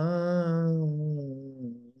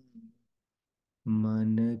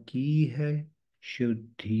 मन की है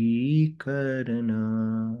शुद्धि करना,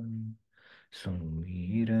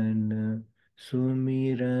 सुमिरन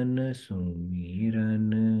सुमिरन सुमिरन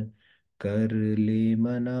कर ले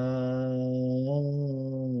मना,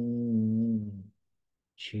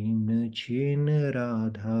 छिन छिन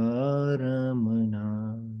Radha Ramna.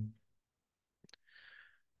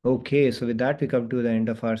 Okay, so with that, we come to the end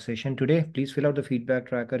of our session today. Please fill out the feedback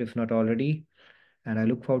tracker if not already. And I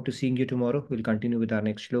look forward to seeing you tomorrow. We'll continue with our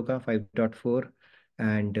next shloka, 5.4.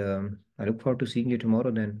 And I look forward to seeing you tomorrow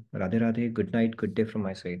then. Radhe Radhe, good night, good day from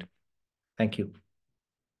my side. Thank you.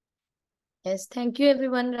 Yes, thank you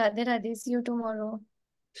everyone. Radhe Radhe. See you tomorrow.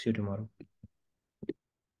 See you tomorrow.